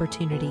every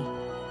opportunity.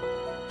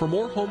 For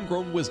more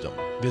homegrown wisdom,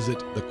 visit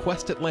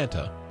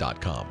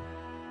thequestatlanta.com.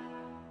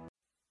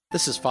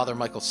 This is Father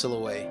Michael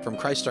Silloway from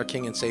Christ our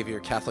King and Savior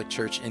Catholic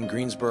Church in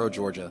Greensboro,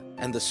 Georgia,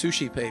 and the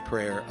Sushi Pay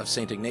prayer of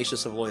St.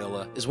 Ignatius of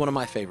Loyola is one of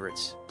my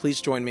favorites. Please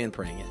join me in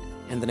praying it.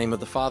 In the name of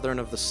the Father, and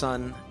of the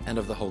Son, and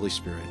of the Holy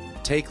Spirit.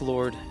 Take,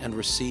 Lord, and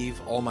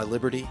receive all my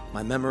liberty,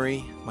 my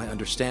memory, my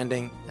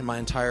understanding, and my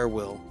entire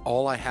will,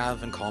 all I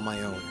have and call my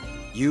own.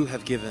 You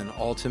have given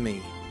all to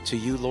me. To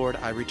you, Lord,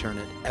 I return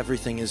it.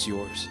 Everything is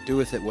yours. Do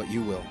with it what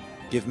you will.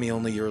 Give me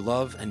only your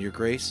love and your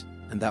grace,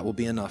 and that will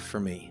be enough for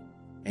me.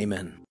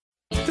 Amen.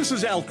 This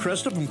is Al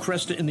Cresta from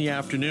Cresta in the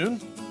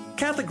Afternoon.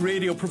 Catholic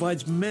radio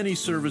provides many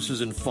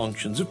services and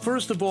functions. It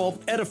first of all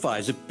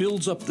edifies, it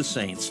builds up the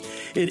saints.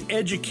 It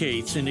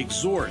educates and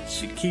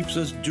exhorts. It keeps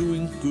us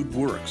doing good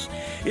works.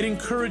 It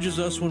encourages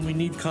us when we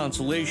need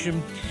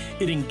consolation.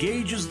 It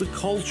engages the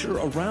culture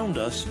around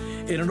us,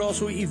 and it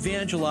also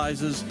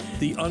evangelizes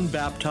the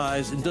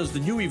unbaptized and does the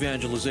new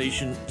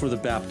evangelization for the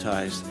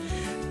baptized.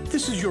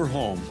 This is your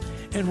home,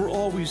 and we're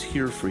always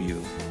here for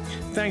you.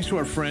 Thanks to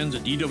our friends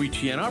at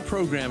EWTN, our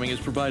programming is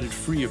provided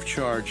free of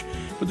charge,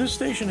 but this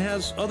station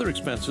has other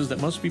expenses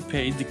that must be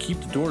paid to keep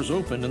the doors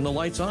open and the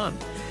lights on.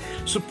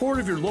 Support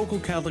of your local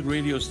Catholic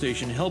radio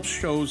station helps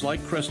shows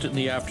like Crest in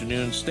the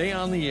Afternoon stay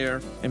on the air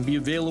and be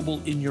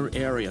available in your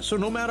area. So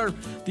no matter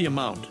the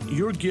amount,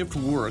 your gift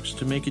works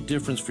to make a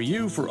difference for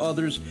you, for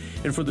others,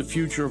 and for the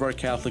future of our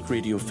Catholic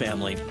radio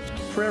family.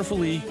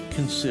 Prayerfully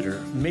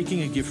consider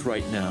making a gift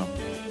right now,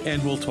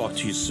 and we'll talk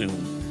to you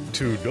soon.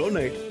 To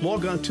donate,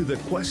 log on to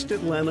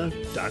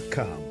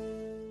thequestatlanta.com.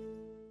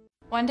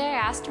 One day I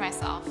asked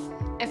myself,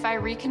 if I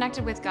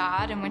reconnected with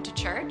God and went to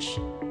church,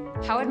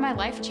 how would my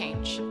life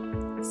change?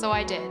 So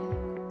I did,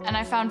 and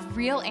I found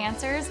real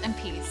answers and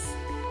peace.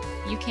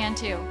 You can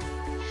too.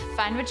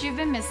 Find what you've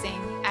been missing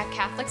at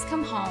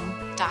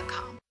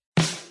CatholicsComeHome.com.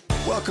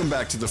 Welcome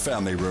back to the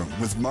Family Room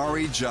with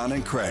Mari, John,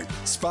 and Craig,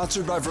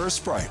 sponsored by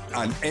Versprite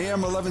on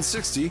AM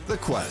 1160, The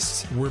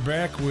Quest. We're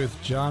back with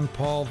John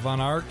Paul Von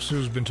Arx,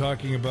 who's been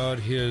talking about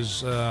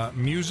his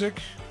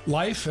music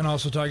life and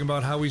also talking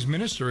about how he's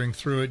ministering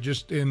through it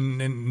just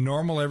in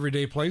normal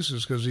everyday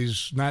places, because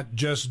he's not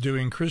just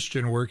doing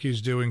Christian work,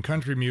 he's doing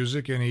country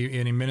music, and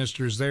he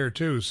ministers there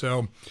too.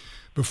 So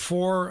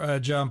before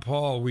John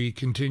Paul, we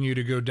continue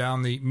to go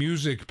down the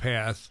music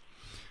path.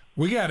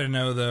 We got to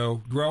know,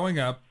 though, growing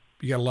up,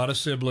 you got a lot of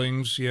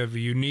siblings. You have a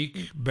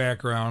unique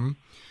background.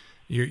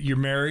 You're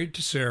married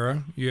to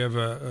Sarah. You have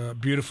a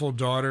beautiful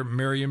daughter,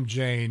 Miriam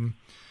Jane.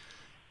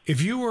 If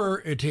you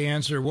were to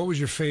answer, what was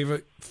your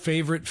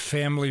favorite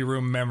family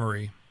room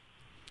memory?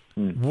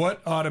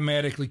 What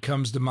automatically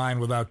comes to mind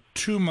without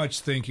too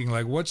much thinking?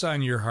 Like, what's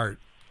on your heart?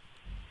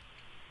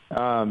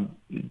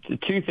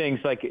 Two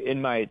things. Like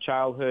in my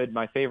childhood,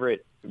 my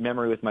favorite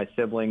memory with my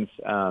siblings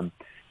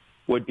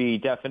would be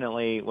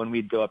definitely when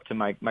we'd go up to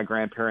my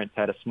grandparents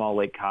had a small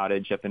lake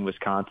cottage up in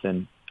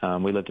Wisconsin.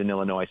 We lived in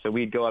Illinois. So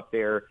we'd go up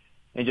there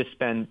and just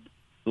spend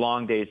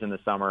long days in the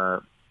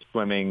summer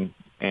swimming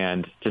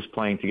and just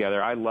playing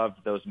together. I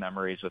loved those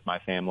memories with my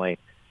family.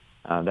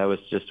 That was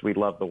just, we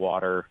loved the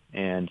water.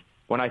 And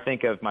when I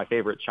think of my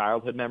favorite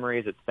childhood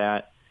memories, it's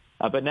that.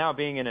 But now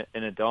being an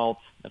adult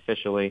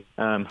officially,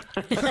 it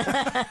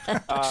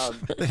I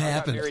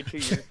got married 2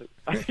 years ago.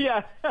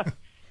 Yeah.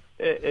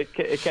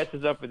 It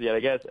catches up with you,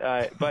 I guess.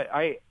 But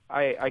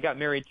I got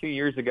married 2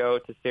 years ago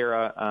to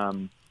Sarah,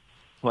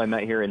 who I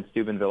met here in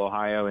Steubenville,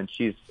 Ohio, and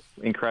she's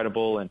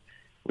incredible. And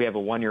we have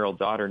a 1-year-old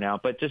daughter now.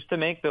 But just to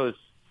make those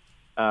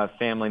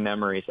family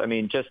memories, I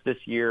mean, just this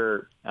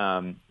year,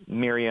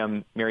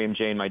 Miriam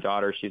Jane, my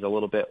daughter, she's a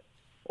little bit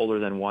older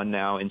than 1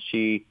 now, and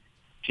she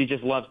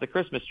just loves the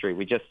Christmas tree.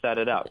 We just set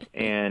it up,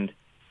 and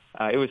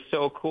it was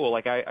so cool.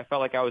 Like I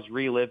felt like I was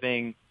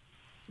reliving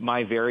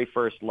my very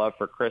first love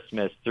for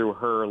Christmas through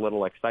her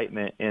little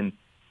excitement. And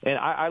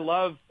I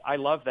love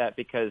that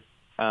because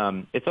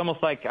it's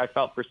almost like I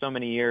felt for so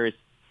many years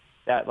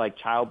that like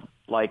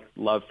childlike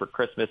love for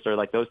Christmas or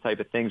like those type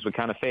of things would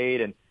kind of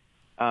fade. And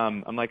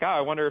I'm like,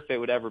 I wonder if it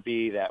would ever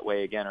be that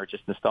way again or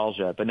just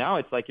nostalgia. But now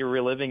it's like you're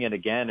reliving it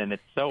again, and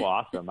it's so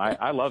awesome.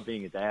 I love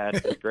being a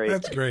dad. It's great.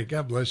 That's great.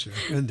 God bless you.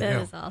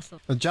 That is awesome.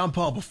 John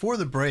Paul, before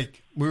the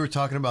break, we were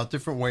talking about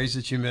different ways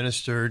that you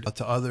ministered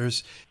to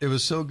others. It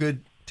was so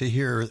good to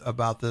hear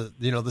about the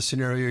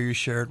scenario you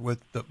shared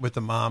with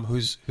the mom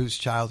whose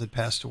child had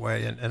passed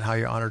away and how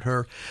you honored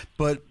her.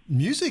 But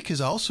music has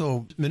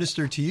also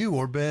ministered to you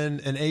or been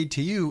an aid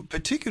to you,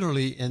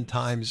 particularly in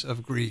times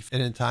of grief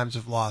and in times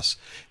of loss.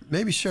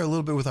 Maybe share a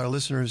little bit with our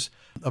listeners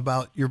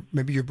about your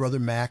brother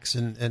Max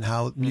and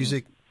how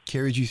music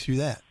carried you through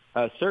that.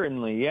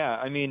 Certainly, yeah.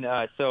 I mean,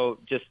 so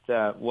just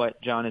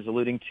what John is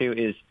alluding to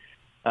is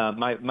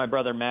my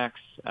brother Max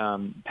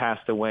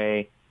passed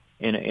away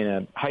in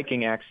a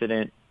hiking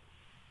accident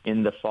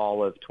in the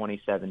fall of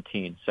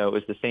 2017. So it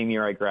was the same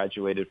year I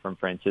graduated from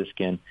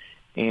Franciscan.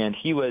 And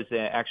he was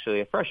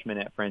actually a freshman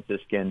at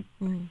Franciscan.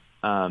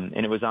 And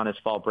it was on his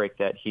fall break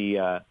that he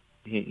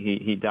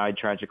died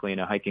tragically in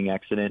a hiking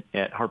accident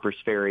at Harper's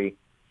Ferry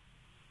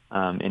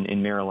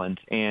in Maryland.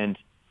 And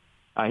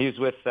he was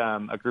with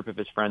a group of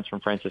his friends from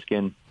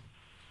Franciscan.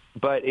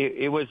 But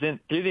it was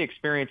through the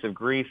experience of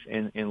grief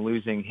in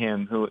losing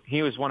him, who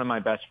he was one of my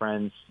best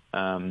friends.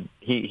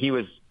 He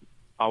was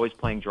always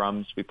playing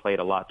drums. We played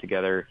a lot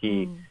together.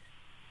 He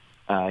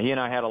and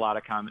I had a lot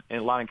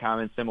in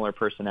common, similar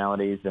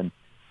personalities, and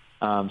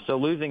so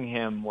losing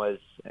him was,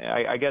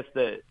 I guess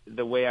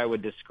the way I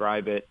would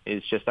describe it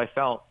is just I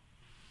felt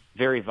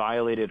very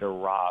violated or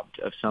robbed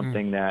of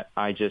something that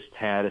I just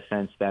had a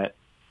sense that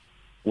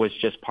was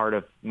just part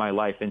of my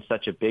life and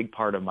such a big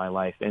part of my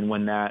life. And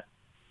when that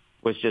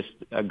was just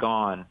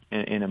gone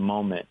in a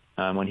moment,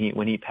 when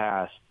he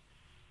passed,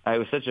 it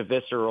was such a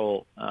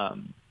visceral.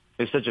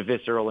 It was such a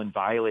visceral and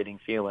violating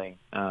feeling.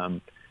 I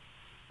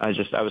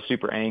was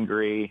super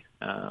angry.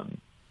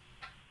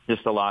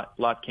 Just a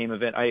lot came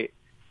of it.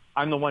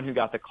 I'm the one who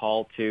got the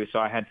call too, so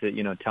I had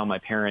to, tell my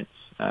parents.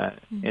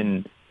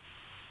 And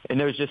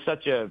there was just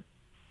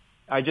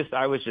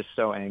I was just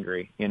so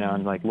angry,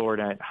 and like,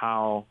 Lord,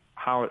 how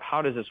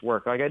does this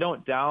work? Like, I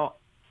don't doubt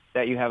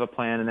that you have a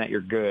plan and that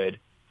you're good,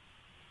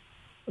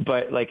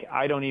 but like,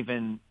 I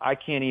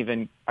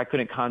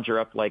couldn't conjure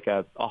up like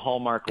a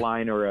Hallmark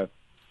line or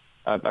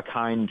a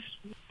kind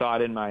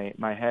thought in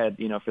my head,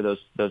 for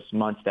those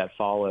months that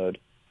followed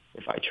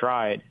if I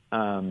tried.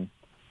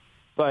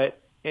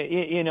 But,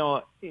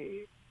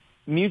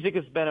 music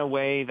has been a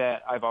way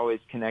that I've always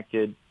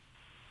connected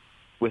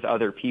with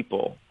other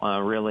people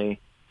really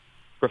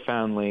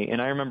profoundly.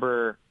 And I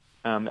remember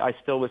I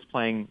still was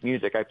playing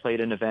music. I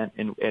played an event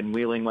in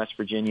Wheeling, West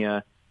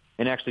Virginia,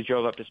 and actually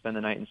drove up to spend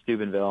the night in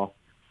Steubenville.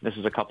 This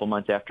was a couple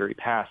months after he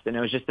passed. And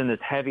I was just in this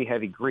heavy,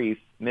 heavy grief,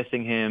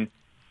 missing him,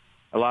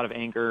 a lot of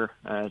anger,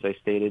 as I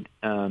stated.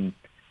 And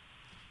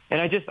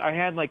I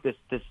had like this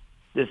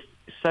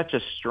such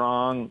a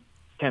strong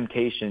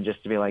temptation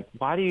just to be like,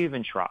 why do you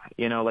even try?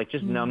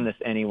 Just numb this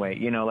anyway.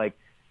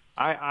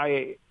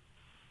 I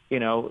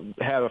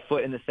have a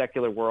foot in the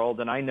secular world,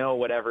 and I know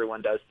what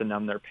everyone does to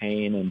numb their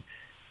pain. And,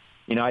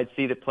 I'd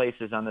see the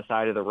places on the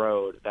side of the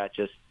road that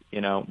just,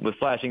 with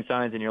flashing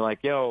signs, and you're like,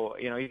 yo,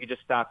 you could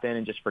just stop in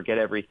and just forget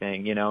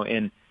everything,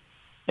 and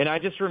I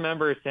just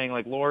remember saying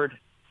like, Lord,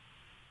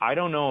 I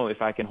don't know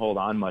if I can hold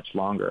on much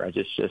longer.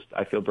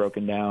 I feel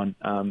broken down,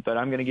 but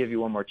I'm going to give you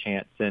one more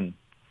chance. And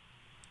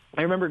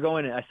I remember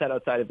going and I sat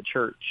outside of the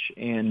church,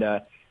 and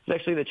it was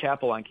actually the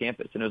chapel on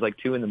campus, and it was like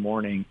 2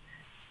 a.m,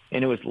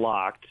 and it was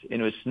locked,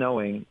 and it was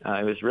snowing.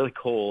 It was really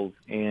cold,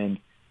 and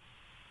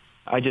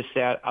I just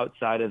sat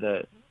outside of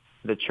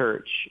the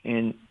church,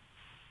 and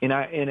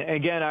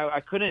again,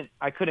 I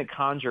couldn't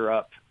conjure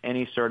up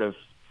any sort of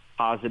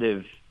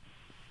positive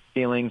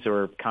feelings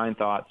or kind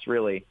thoughts,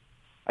 really.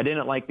 I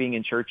didn't like being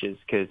in churches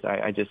because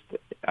I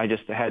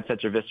just had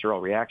such a visceral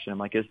reaction. I'm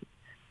like,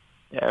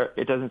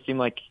 it doesn't seem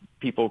like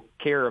people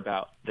care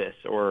about this,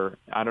 or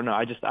I don't know.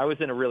 I was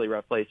in a really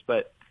rough place,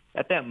 but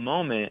at that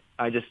moment,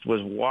 I just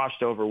was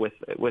washed over with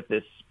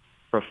this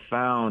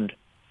profound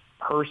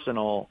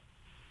personal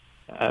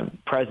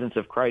presence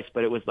of Christ,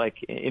 but it was like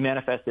it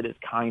manifested as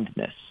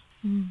kindness.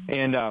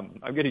 And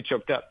I'm getting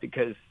choked up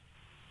because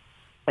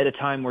at a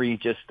time where you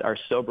just are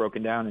so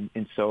broken down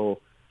and so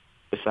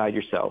beside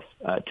yourself,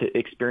 to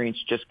experience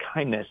just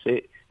kindness,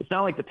 it's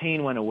not like the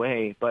pain went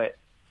away, but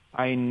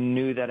I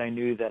knew that I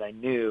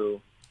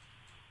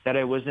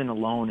wasn't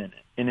alone in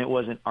it, and it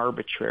wasn't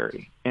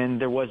arbitrary,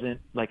 and there wasn't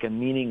like a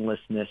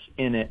meaninglessness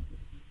in it,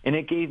 and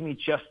it gave me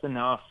just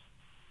enough,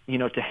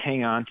 to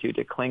hang on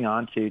to cling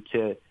on to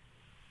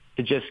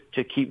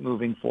keep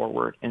moving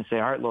forward and say,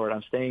 all right, Lord,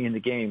 I'm staying in the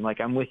game. Like,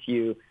 I'm with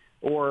you.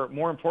 Or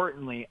more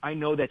importantly, I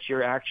know that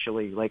you're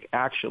actually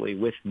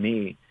with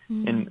me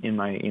in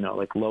my,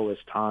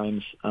 lowest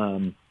times.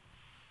 And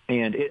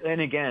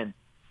again,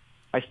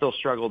 I still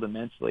struggled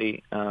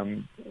immensely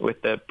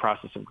with the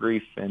process of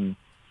grief and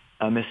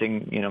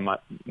missing,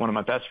 one of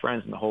my best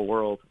friends in the whole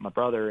world, my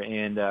brother.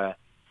 And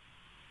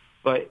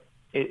but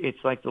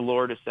it's like the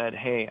Lord has said,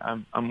 hey,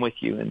 I'm with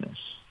you in this.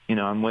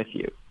 I'm with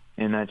you.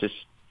 And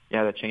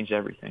that changed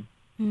everything.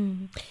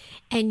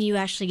 And you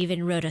actually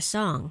even wrote a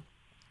song,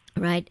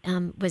 right?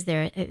 Was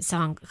there a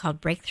song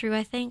called Breakthrough,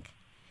 I think?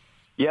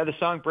 Yeah, the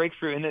song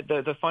Breakthrough. And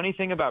the funny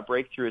thing about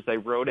Breakthrough is I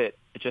wrote it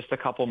just a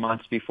couple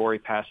months before he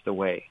passed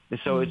away.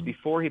 So it was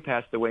before he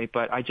passed away,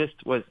 but I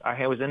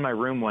was in my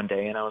room one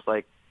day, and I was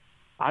like,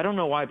 I don't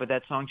know why, but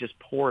that song just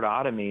poured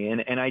out of me.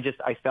 And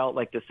I felt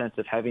like the sense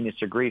of heaviness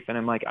or grief. And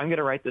I'm like, I'm going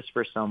to write this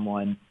for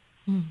someone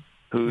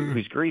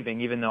who's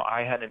grieving, even though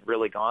I hadn't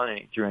really gone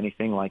through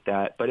anything like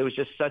that. But it was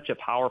just such a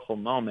powerful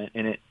moment,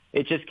 and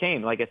it just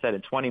came. Like I said,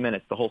 in 20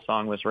 minutes, the whole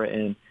song was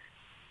written,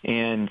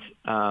 and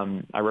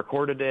I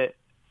recorded it,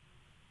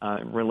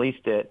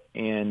 released it,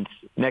 and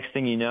next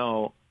thing you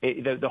know,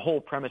 the whole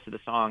premise of the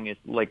song is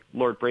like,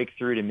 Lord, break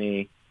through to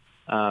me.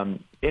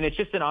 And it's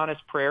just an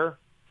honest prayer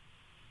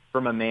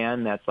from a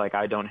man that's like,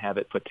 I don't have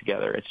it put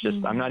together. It's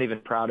just, I'm not even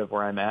proud of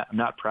where I'm at. I'm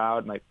not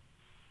proud.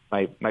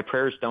 My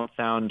prayers don't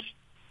sound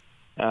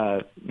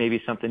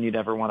maybe something you'd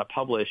ever want to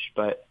publish,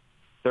 but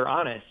they're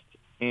honest.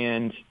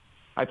 And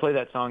I play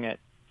that song at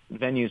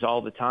venues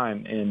all the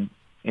time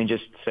and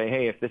just say,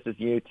 hey, if this is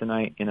you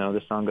tonight,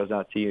 this song goes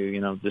out to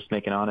you, just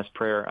make an honest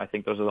prayer. I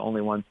think those are the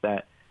only ones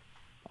that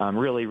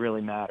really,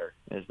 really matter,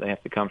 is they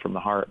have to come from the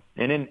heart.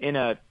 And in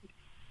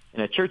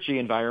a churchy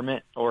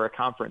environment or a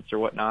conference or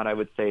whatnot, I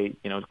would say,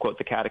 to quote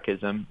the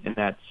catechism, and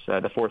that's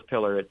the fourth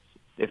pillar, it's,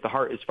 if the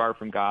heart is far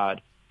from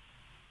God,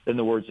 then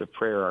the words of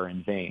prayer are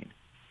in vain.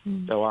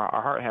 So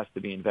our heart has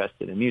to be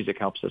invested, and music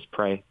helps us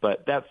pray.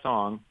 But that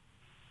song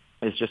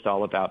is just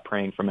all about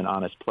praying from an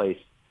honest place.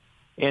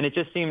 And it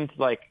just seemed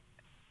like,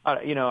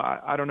 I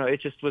don't know,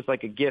 it just was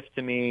like a gift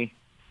to me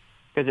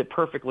because it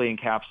perfectly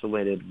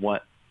encapsulated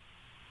what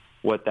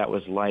that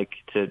was like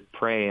to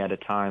pray at a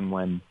time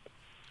when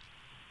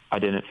I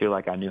didn't feel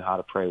like I knew how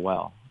to pray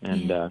well.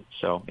 And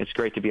so it's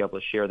great to be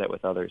able to share that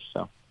with others.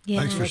 So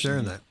thanks for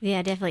sharing that.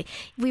 Yeah, definitely.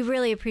 We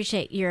really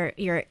appreciate your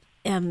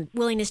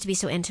willingness to be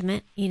so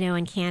intimate,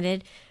 and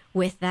candid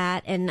with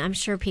that. And I'm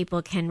sure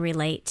people can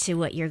relate to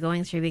what you're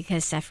going through,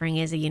 because suffering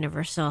is a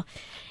universal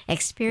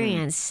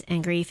experience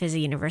and grief is a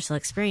universal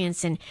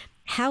experience. And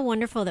how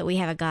wonderful that we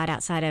have a God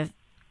outside of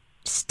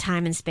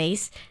time and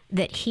space,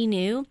 that he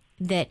knew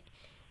that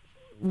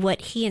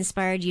what he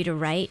inspired you to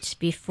write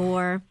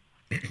before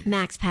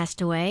Max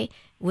passed away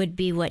would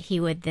be what he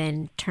would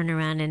then turn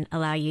around and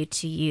allow you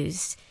to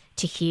use,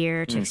 to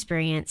hear, to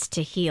experience,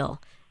 to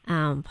heal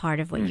part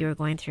of what you were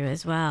going through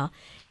as well.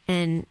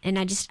 And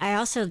I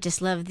also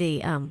just love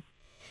the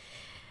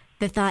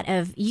thought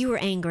of you were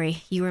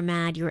angry, you were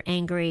mad, you were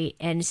angry,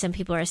 and some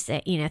people are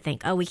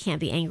think, oh, we can't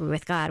be angry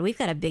with God. We've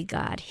got a big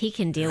God; He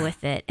can deal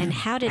with it. And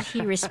how did He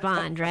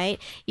respond?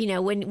 Right?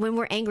 When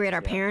we're angry at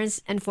our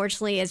parents,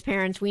 unfortunately, as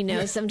parents, we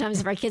know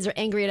sometimes if our kids are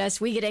angry at us,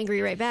 we get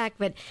angry right back.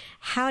 But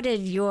how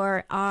did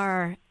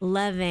our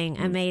loving,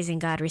 amazing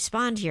God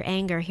respond to your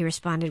anger? He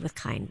responded with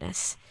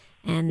kindness,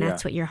 and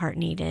that's what your heart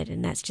needed.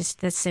 And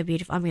that's so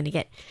beautiful. I'm going to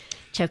get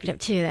choked up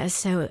too. That's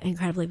so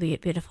incredibly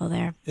beautiful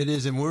there. It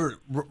is, and we're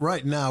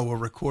right now we're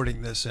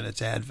recording this, and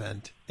it's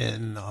Advent,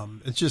 and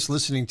it's just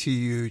listening to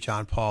you,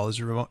 John Paul, is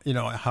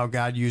how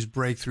God used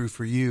breakthrough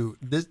for you.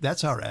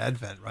 That's our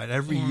Advent, right?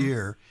 Every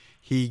year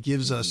He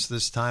gives us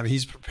this time.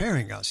 He's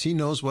preparing us. He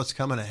knows what's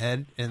coming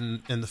ahead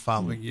in the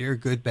following year,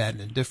 good, bad,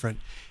 and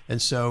indifferent.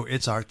 And so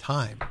it's our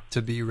time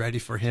to be ready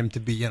for Him to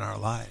be in our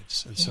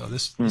lives. And so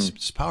this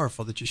is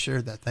powerful that you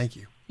shared that. Thank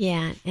you.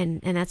 Yeah,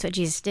 and that's what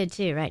Jesus did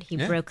too, right? He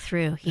broke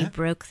through. He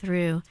broke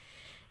through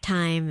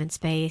time and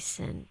space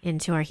and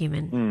into our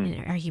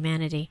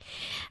humanity.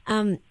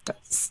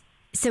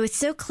 So it's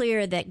so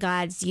clear that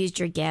God's used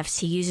your gifts.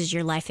 He uses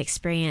your life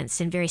experience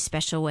in very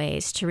special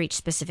ways to reach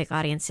specific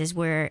audiences,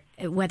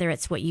 whether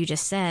it's what you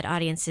just said,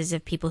 audiences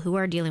of people who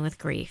are dealing with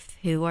grief,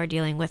 who are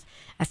dealing with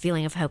a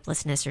feeling of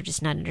hopelessness or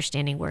just not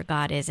understanding where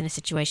God is in a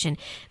situation.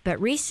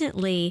 But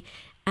recently,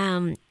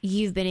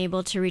 you've been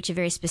able to reach a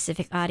very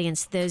specific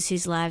audience, those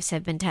whose lives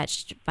have been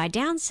touched by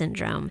Down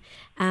syndrome.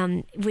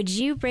 Would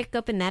you break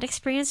open that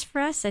experience for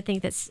us? I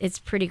think it's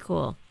pretty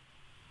cool.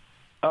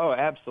 Oh,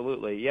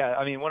 absolutely. Yeah.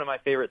 I mean, one of my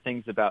favorite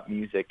things about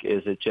music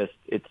is it just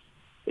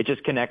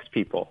connects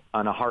people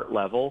on a heart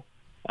level.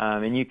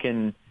 And you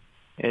can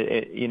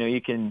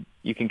kind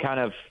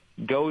of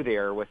go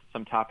there with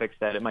some topics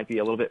that it might be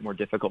a little bit more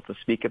difficult to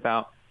speak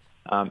about,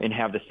 and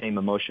have the same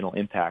emotional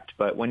impact.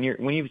 But when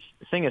you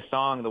sing a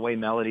song, the way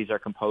melodies are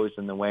composed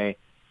and the way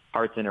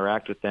hearts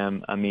interact with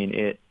them, I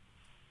mean,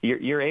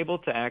 you're able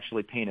to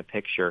actually paint a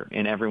picture,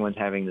 and everyone's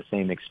having the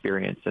same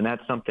experience. And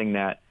that's something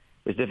that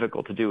is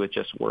difficult to do with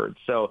just words.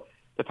 So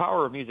the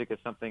power of music is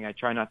something I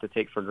try not to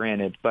take for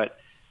granted. But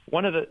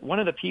one of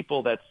the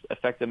people that's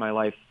affected my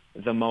life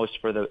the most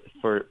for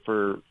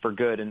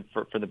good and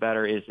for the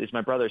better is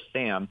my brother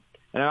Sam.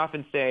 And I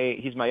often say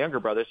he's my younger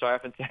brother, so I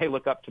often say I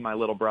look up to my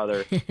little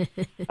brother.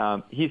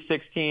 He's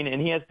 16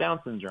 and he has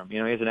Down syndrome. He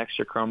has an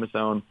extra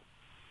chromosome,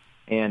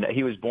 and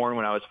he was born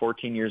when I was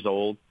 14 years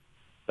old.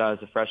 So I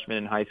was a freshman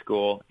in high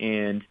school,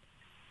 and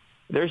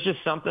there's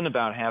just something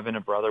about having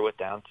a brother with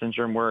Down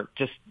syndrome where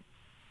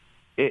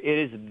it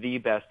is the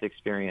best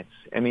experience.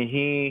 I mean,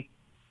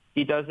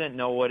 he doesn't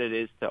know what it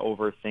is to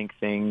overthink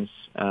things.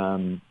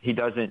 He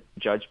doesn't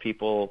judge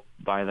people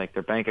by like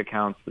their bank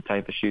accounts, the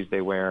type of shoes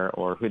they wear,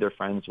 or who they're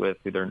friends with,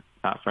 who they're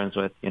not friends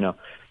with. I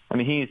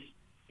mean,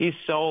 he's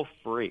so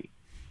free.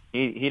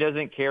 He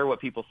doesn't care what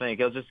people think.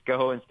 He'll just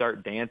go and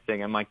start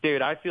dancing. I'm like,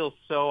 dude, I feel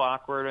so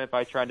awkward if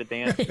I try to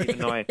dance, even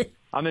though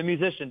I'm a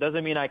musician.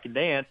 Doesn't mean I can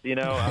dance,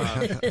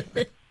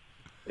 but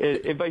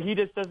he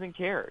just doesn't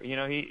care.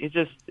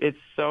 It's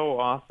so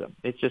awesome.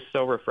 It's just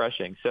so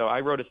refreshing. So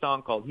I wrote a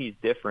song called He's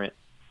Different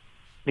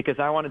because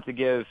I wanted to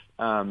give,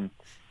 the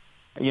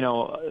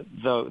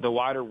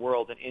wider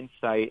world an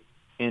insight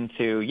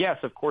into, yes,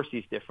 of course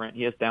he's different.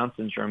 He has Down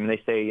syndrome. And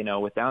they say,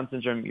 with Down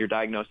syndrome, your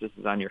diagnosis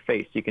is on your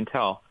face. You can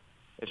tell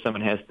if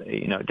someone has,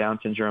 Down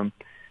syndrome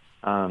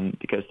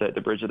because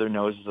the bridge of their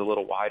nose is a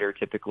little wider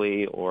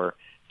typically, or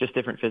just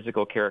different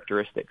physical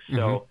characteristics.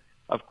 So,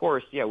 of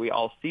course, we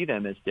all see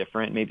them as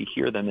different, maybe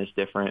hear them as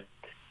different.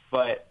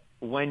 But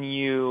when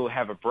you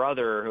have a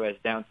brother who has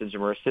Down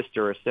syndrome, or a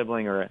sister or a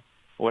sibling or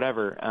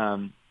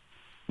whatever,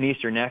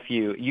 niece or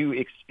nephew, you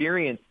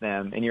experience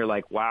them and you're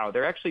like, wow,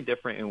 they're actually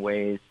different in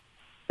ways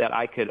that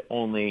I could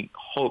only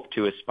hope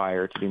to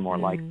aspire to be more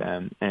like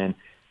them. And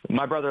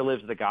my brother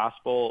lives the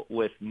gospel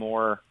with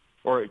more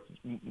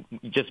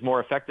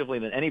effectively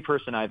than any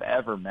person I've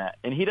ever met.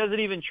 And he doesn't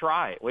even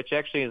try, which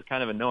actually is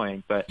kind of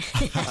annoying, but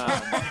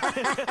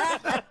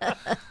I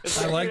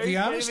like the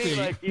honesty.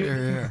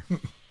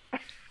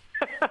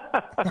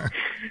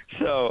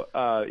 So,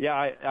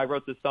 I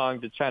wrote this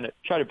song to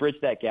try to bridge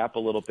that gap a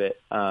little bit.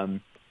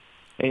 And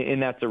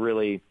that's a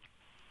really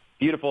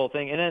beautiful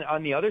thing. And then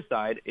on the other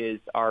side is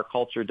our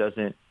culture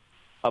doesn't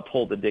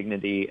uphold the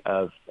dignity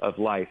of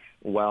life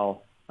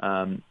well.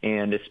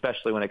 And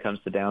especially when it comes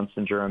to Down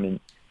syndrome,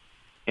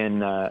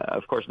 and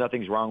of course,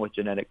 nothing's wrong with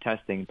genetic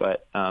testing,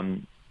 but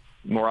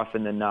more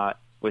often than not,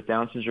 with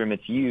Down syndrome,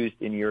 it's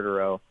used in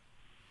utero,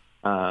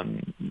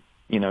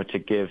 to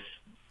give,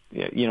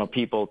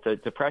 people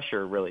to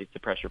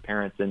pressure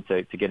parents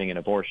into getting an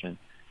abortion.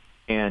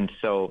 And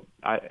so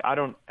I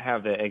don't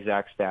have the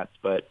exact stats,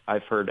 but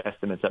I've heard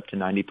estimates up to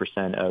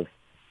 90%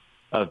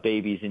 of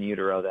babies in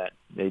utero that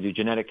they do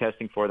genetic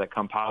testing for that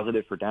come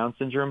positive for Down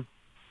syndrome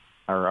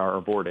are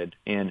aborted.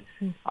 And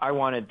I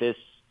wanted this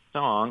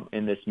song,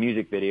 in this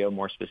music video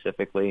more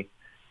specifically,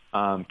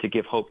 to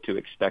give hope to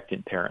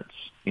expectant parents,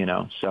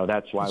 So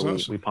that's why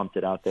we pumped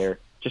it out there,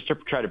 just to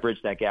try to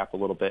bridge that gap a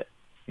little bit.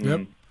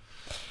 Yep.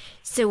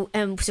 So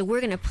we're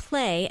going to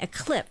play a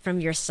clip from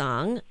your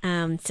song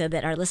so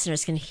that our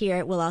listeners can hear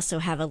it. We'll also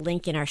have a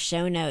link in our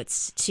show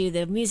notes to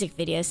the music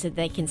video so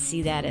they can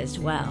see that as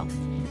well.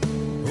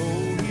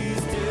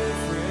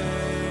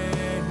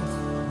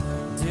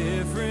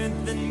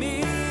 Different than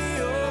me,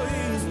 oh,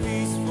 he's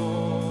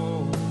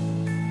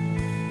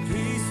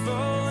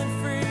peaceful and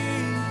free,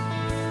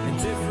 and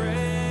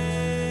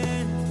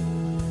different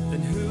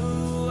than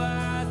who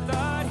I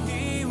thought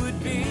he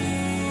would be.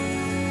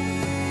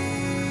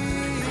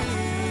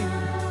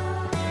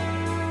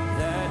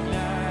 That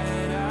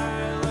night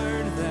I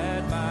learned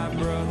that my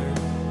brother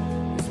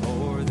is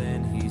more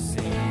than he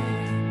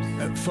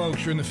seems.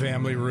 Folks, you're in the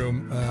family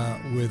room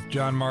with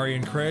John, Mari,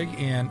 and Craig,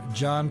 and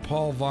John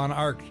Paul Von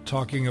Ark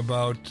talking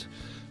about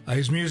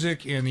his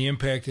music and the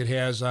impact it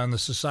has on the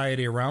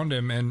society around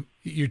him. And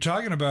you're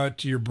talking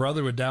about your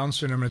brother with Down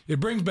syndrome. It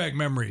brings back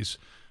memories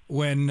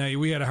when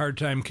we had a hard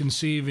time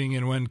conceiving,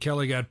 and when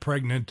Kelly got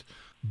pregnant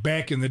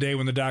back in the day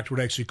when the doctor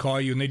would actually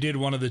call you, and they did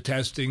one of the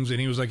testings, and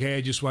he was like, hey,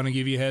 I just want to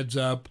give you a heads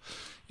up.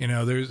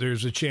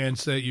 There's a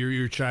chance that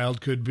your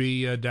child could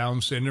be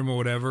Down syndrome or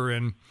whatever.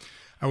 And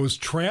I was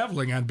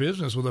traveling on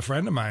business with a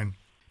friend of mine,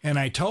 and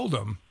I told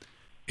him.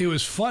 It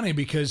was funny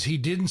because he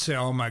didn't say,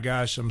 oh, my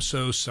gosh, I'm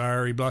so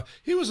sorry. Blah.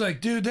 He was like,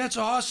 dude, that's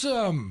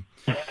awesome.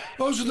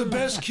 Those are the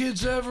best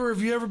kids ever.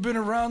 Have you ever been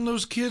around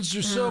those kids?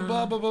 They're so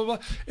blah, blah, blah, blah.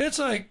 It's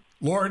like,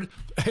 Lord,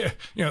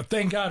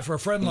 thank God for a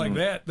friend like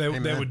that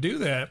would do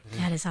that.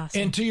 That is awesome.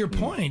 And to your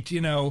point,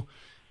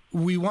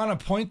 we want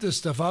to point this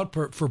stuff out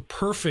for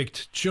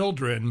perfect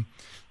children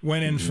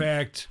when, in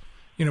fact,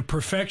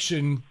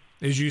 perfection,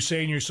 as you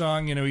say in your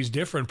song, he's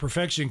different.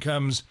 Perfection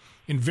comes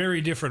in very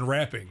different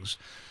wrappings.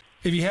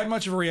 Have you had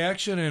much of a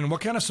reaction, and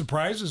what kind of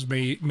surprises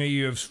may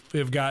you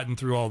have gotten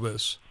through all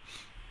this?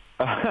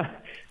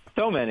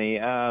 So many.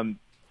 So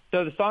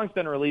the song's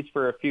been released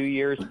for a few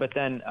years, but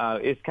then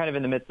it's kind of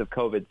in the midst of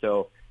COVID,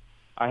 so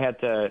I had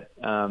to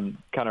kind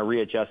of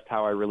readjust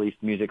how I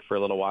released music for a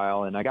little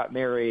while, and I got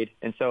married,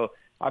 and so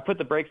I put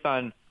the brakes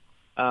on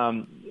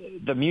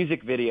the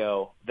music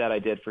video that I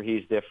did for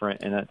He's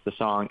Different, and that's the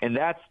song. And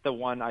that's the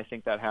one I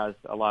think that has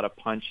a lot of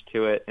punch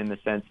to it, in the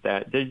sense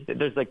that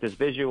there's like this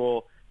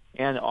visual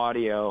and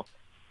audio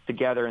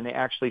together, and they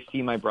actually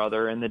see my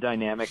brother and the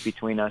dynamic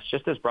between us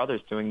just as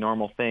brothers doing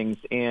normal things.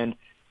 And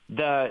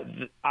I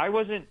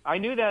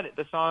knew that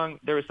the song,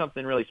 there was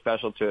something really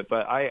special to it,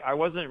 but I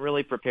wasn't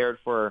really prepared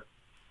for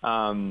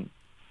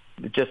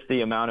just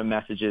the amount of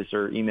messages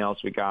or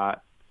emails we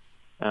got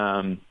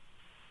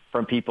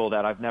from people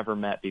that I've never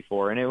met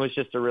before. And it was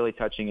just a really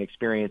touching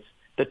experience.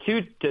 The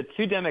two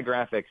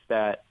demographics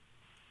that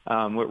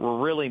were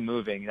really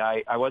moving,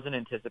 I wasn't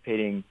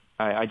anticipating.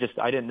 I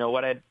didn't know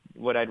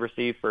what I'd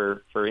receive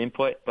for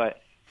input,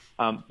 but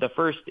the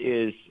first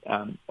is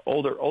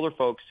older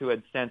folks who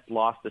had since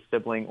lost a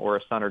sibling or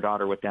a son or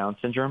daughter with Down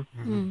syndrome.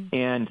 Mm-hmm.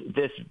 And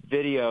this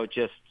video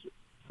just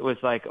was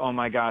like, oh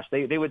my gosh,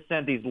 they would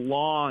send these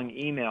long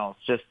emails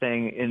just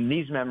saying, in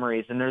these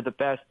memories, and they're the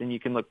best, and you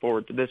can look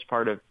forward to this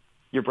part of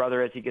your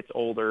brother as he gets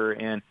older.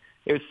 And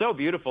it was so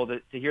beautiful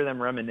to hear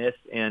them reminisce,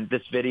 and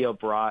this video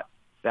brought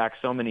back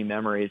so many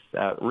memories,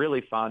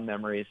 really fond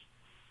memories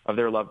of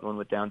their loved one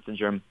with Down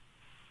syndrome.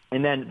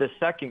 And then the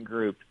second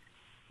group,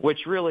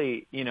 which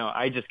really,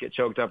 I just get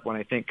choked up when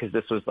I think, because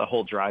this was the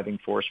whole driving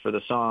force for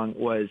the song,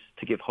 was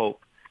to give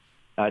hope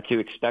to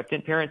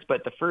expectant parents.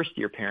 But the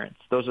first-year parents,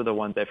 those are the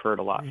ones I've heard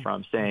a lot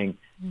from, saying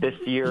this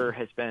year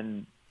has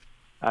been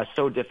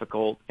so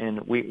difficult,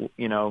 and we,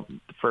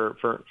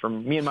 for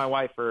me and my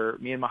wife, for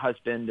me and my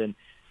husband, and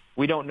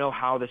we don't know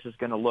how this is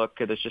going to look,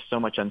 because there's just so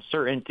much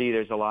uncertainty.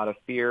 There's a lot of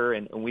fear,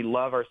 and we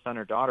love our son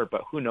or daughter,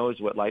 but who knows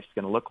what life's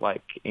going to look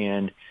like.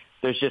 And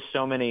there's just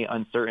so many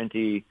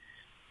uncertainty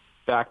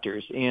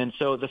factors. And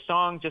so the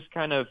song just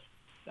kind of,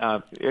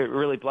 it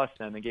really blessed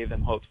them and gave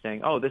them hope,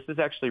 saying, oh, this is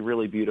actually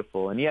really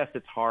beautiful. And yes,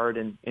 it's hard,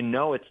 and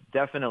no, it's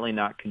definitely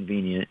not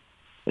convenient,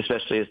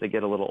 especially as they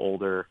get a little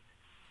older.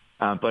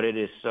 But it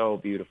is so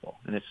beautiful,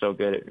 and it's so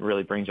good. It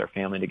really brings our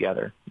family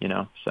together,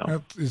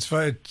 So it's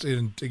fun.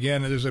 And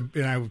again,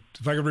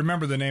 if I could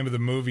remember the name of the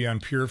movie on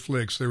Pure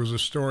Flix, there was a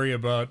story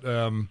about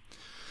a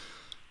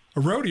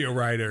rodeo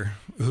rider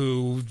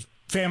who,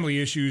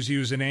 family issues, he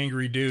was an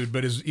angry dude,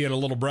 but he had a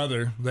little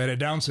brother that had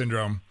Down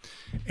syndrome,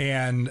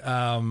 and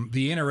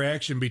the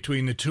interaction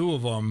between the two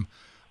of them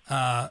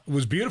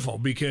was beautiful,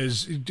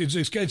 because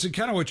it's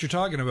kind of what you're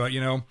talking about.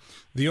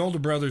 The older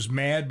brother's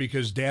mad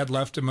because dad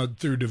left him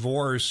through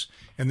divorce,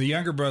 and the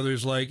younger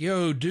brother's like,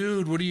 yo,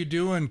 dude, what are you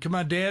doing? Come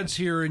on, dad's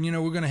here, and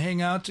we're going to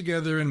hang out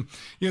together. And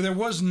there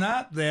was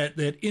not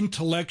that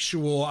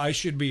intellectual I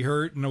should be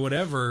hurt and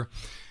whatever.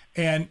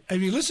 And I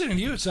mean, listening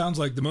to you, it sounds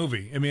like the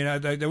movie. I mean,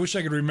 I wish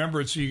I could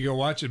remember it so you could go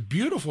watch it.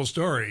 Beautiful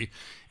story,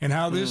 and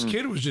how this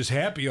kid was just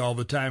happy all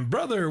the time.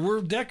 Brother,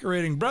 we're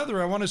decorating.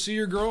 Brother, I want to see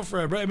your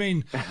girlfriend. I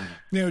mean,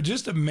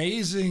 just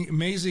amazing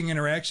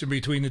interaction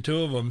between the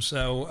two of them.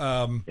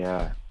 So,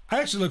 yeah. I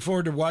actually look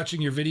forward to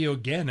watching your video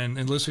again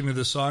and listening to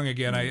the song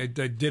again. I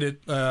did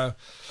it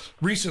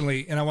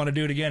recently, and I want to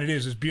do it again.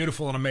 It's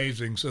beautiful and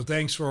amazing. So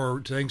thanks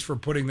for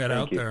putting that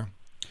out there.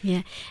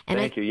 Yeah, and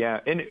Thank you. Yeah,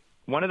 and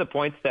one of the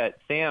points that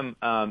Sam,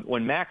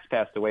 when Max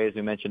passed away, as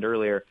we mentioned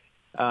earlier,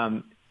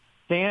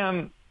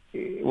 Sam,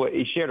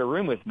 he shared a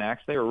room with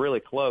Max. They were really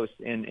close,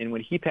 and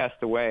when he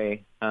passed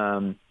away,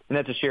 and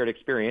that's a shared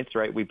experience,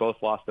 right? We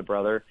both lost a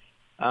brother.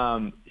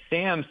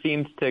 Sam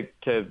seems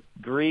to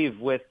grieve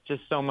with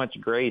just so much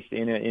grace,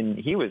 and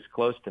he was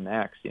close to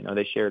Max.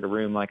 They shared a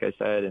room, like I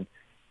said, and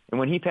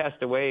when he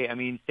passed away, I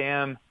mean,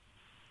 Sam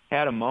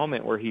had a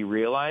moment where he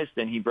realized,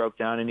 and he broke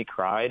down and he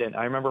cried, and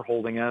I remember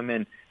holding him,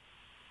 and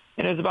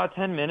it was about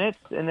 10 minutes,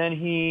 and then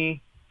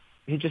he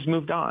just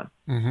moved on,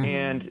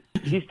 and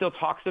he still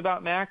talks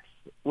about Max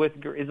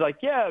he's like,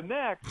 yeah,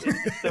 Max, and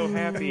he's so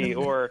happy.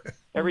 Or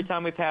every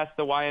time we pass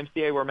the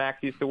YMCA where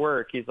Max used to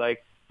work, he's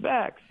like,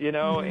 Max,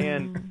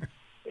 and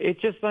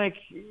it's just like,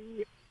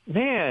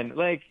 man,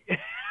 like,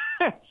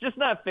 it's just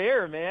not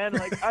fair, man.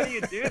 Like, how do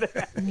you do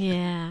that?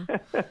 Yeah.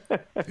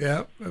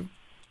 Yeah.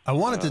 I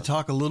wanted to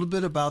talk a little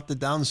bit about the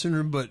Down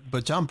syndrome,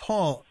 but John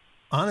Paul,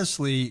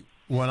 honestly,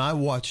 when I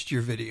watched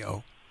your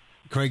video,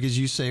 Craig, as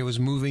you say, it was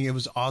moving. It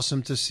was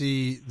awesome to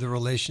see the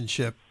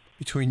relationship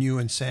between you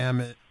and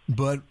Sam.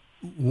 But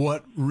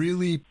what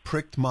really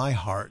pricked my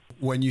heart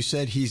when you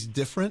said he's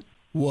different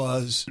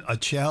was a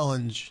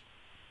challenge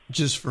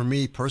just for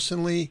me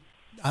personally.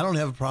 I don't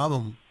have a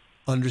problem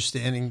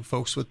understanding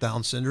folks with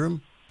Down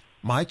syndrome.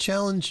 My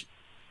challenge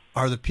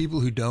are the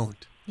people who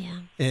don't. Yeah.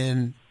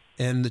 And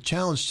the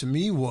challenge to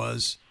me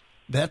was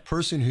that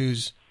person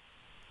who's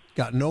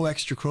got no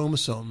extra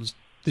chromosomes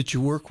that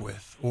you work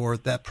with, or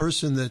that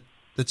person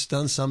that's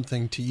done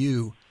something to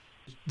you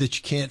that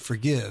you can't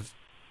forgive.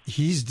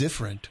 He's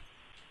different.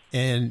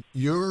 And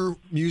your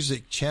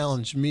music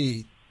challenged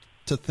me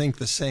to think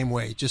the same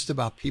way just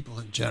about people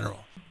in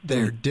general.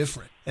 They're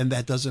different, and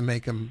that doesn't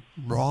make them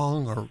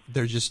wrong, or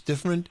they're just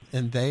different,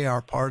 and they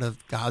are part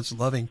of God's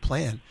loving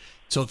plan.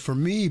 So for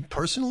me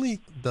personally,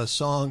 the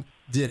song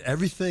did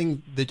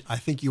everything that I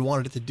think you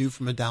wanted it to do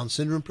from a Down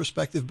syndrome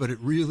perspective, but it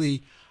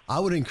really, I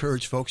would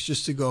encourage folks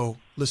just to go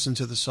listen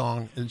to the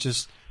song and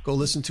just go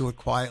listen to it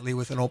quietly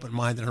with an open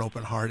mind and an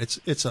open heart.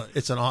 It's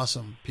an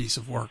awesome piece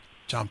of work,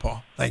 John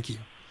Paul. Thank you.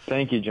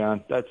 Thank you,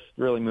 John. That's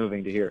really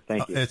moving to hear.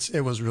 Thank you.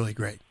 It was really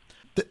great.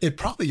 It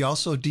probably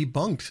also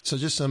debunked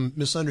just some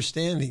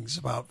misunderstandings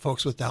about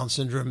folks with Down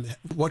syndrome.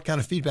 What kind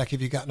of feedback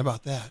have you gotten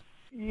about that?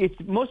 It's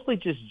mostly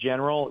just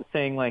general,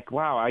 saying like,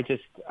 wow,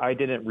 I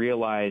didn't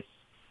realize,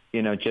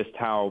 just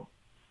how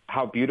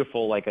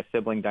beautiful like a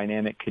sibling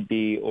dynamic could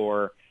be.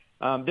 Or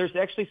there's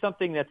actually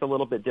something that's a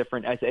little bit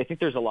different. I think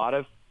there's a lot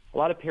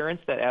of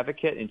parents that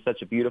advocate in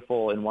such a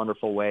beautiful and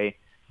wonderful way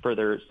for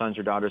their sons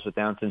or daughters with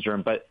Down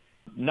syndrome, but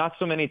not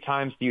so many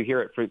times do you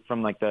hear it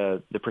from like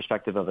the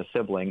perspective of a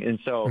sibling. And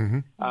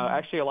so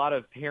actually a lot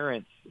of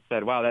parents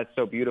said, wow, that's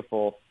so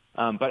beautiful.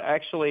 But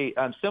actually,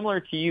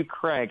 similar to you,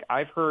 Craig,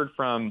 I've heard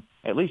from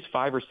at least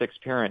 5 or 6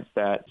 parents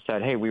that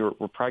said, hey, we're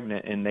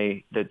pregnant, and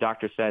the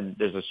doctor said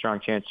there's a strong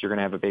chance you're going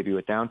to have a baby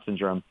with Down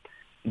syndrome.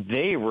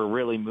 They were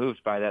really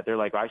moved by that. They're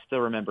like, I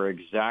still remember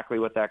exactly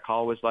what that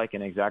call was like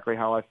and exactly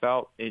how I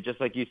felt. And just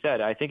like you said,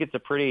 I think it's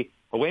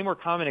a way more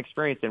common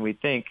experience than we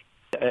think.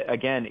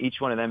 Again, each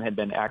one of them had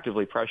been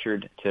actively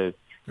pressured to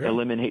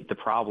eliminate the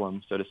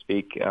problem, so to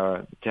speak,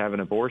 to have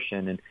an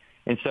abortion.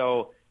 And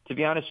so, to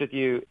be honest with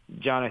you,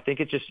 John, I think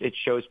it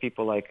shows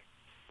people like,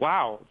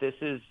 wow, this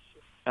is,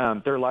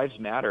 their lives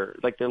matter.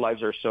 Like, their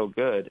lives are so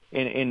good.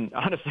 And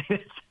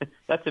honestly,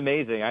 that's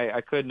amazing.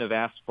 I couldn't have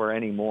asked for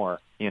any more,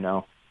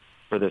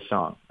 for this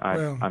song.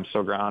 I'm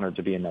so honored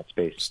to be in that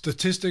space.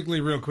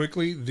 Statistically, real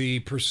quickly, the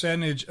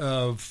percentage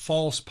of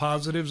false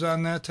positives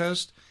on that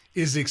test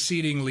is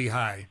exceedingly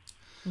high.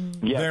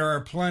 Yeah. There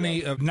are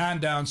plenty of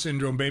non-Down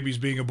syndrome babies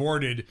being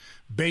aborted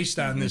based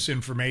on this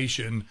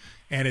information,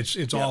 and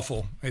it's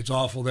awful. It's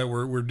awful that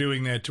we're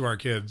doing that to our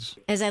kids.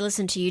 As I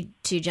listen to you,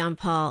 to John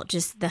Paul,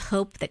 just the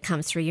hope that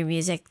comes through your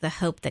music, the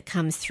hope that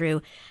comes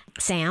through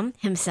Sam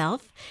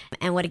himself,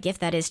 and what a gift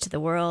that is to the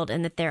world,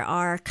 and that there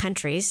are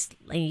countries,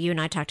 you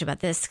and I talked about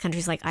this,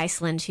 countries like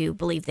Iceland who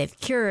believe they've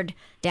cured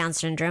Down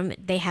syndrome.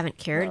 They haven't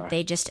cured.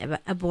 They just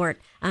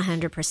abort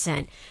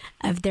 100%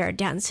 of their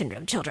Down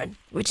syndrome children,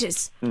 which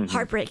is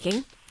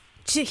heartbreaking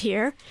to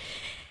hear.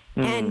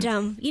 And,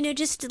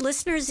 just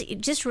listeners,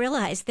 just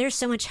realize there's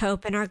so much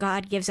hope, and our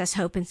God gives us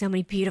hope in so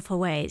many beautiful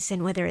ways.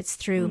 And whether it's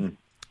through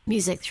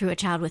music, through a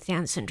child with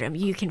Down syndrome,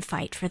 you can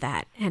fight for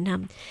that.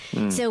 And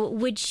so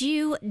would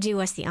you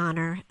do us the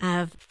honor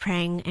of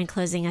praying and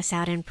closing us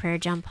out in prayer,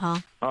 John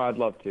Paul? Oh, I'd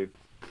love to.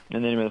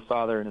 In the name of the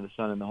Father, and of the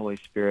Son, and the Holy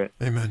Spirit.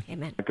 Amen.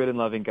 Amen. Good and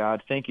loving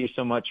God, thank you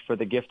so much for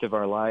the gift of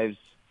our lives.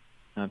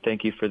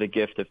 Thank you for the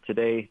gift of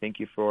today. Thank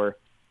you for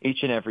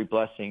each and every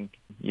blessing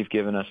you've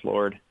given us,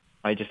 Lord.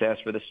 I just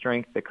ask for the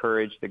strength, the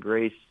courage, the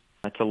grace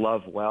to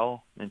love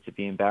well and to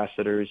be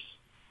ambassadors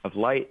of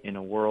light in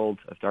a world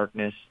of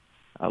darkness.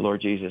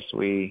 Lord Jesus,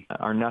 we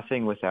are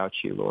nothing without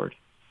you, Lord.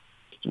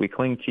 We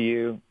cling to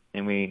you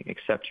and we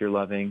accept your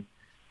loving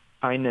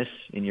kindness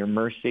and your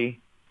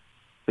mercy.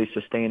 Please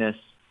sustain us.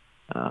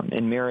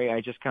 And Mary, I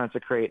just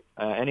consecrate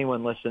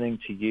anyone listening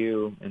to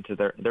you and to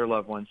their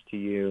loved ones to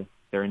you,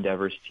 their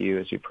endeavors to you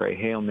as we pray.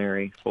 Hail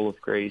Mary, full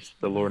of grace,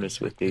 the Lord is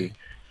with thee.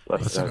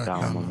 Blessed art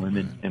thou among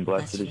women, and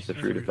blessed is the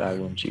fruit of thy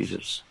womb,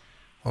 Jesus.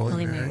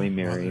 Holy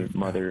Mary,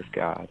 Mother of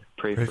God,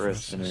 pray for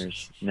us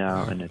sinners,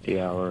 now and at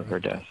the hour of our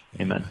death.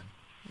 Amen.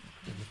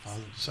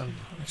 Father, Son,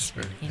 Holy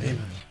Spirit.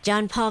 Amen.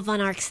 John Paul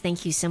von Arx,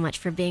 thank you so much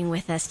for being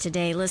with us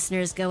today.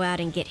 Listeners, go out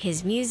and get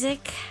his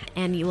music,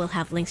 and you will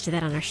have links to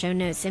that on our show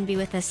notes. And be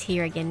with us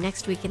here again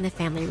next week in the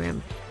Family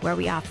Room, where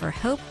we offer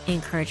hope,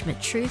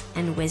 encouragement, truth,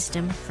 and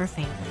wisdom for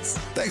families.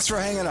 Thanks for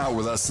hanging out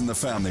with us in the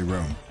Family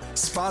Room.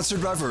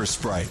 Sponsored by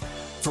VerseBrite.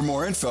 For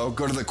more info,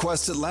 go to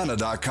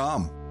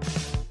thequestatlanta.com.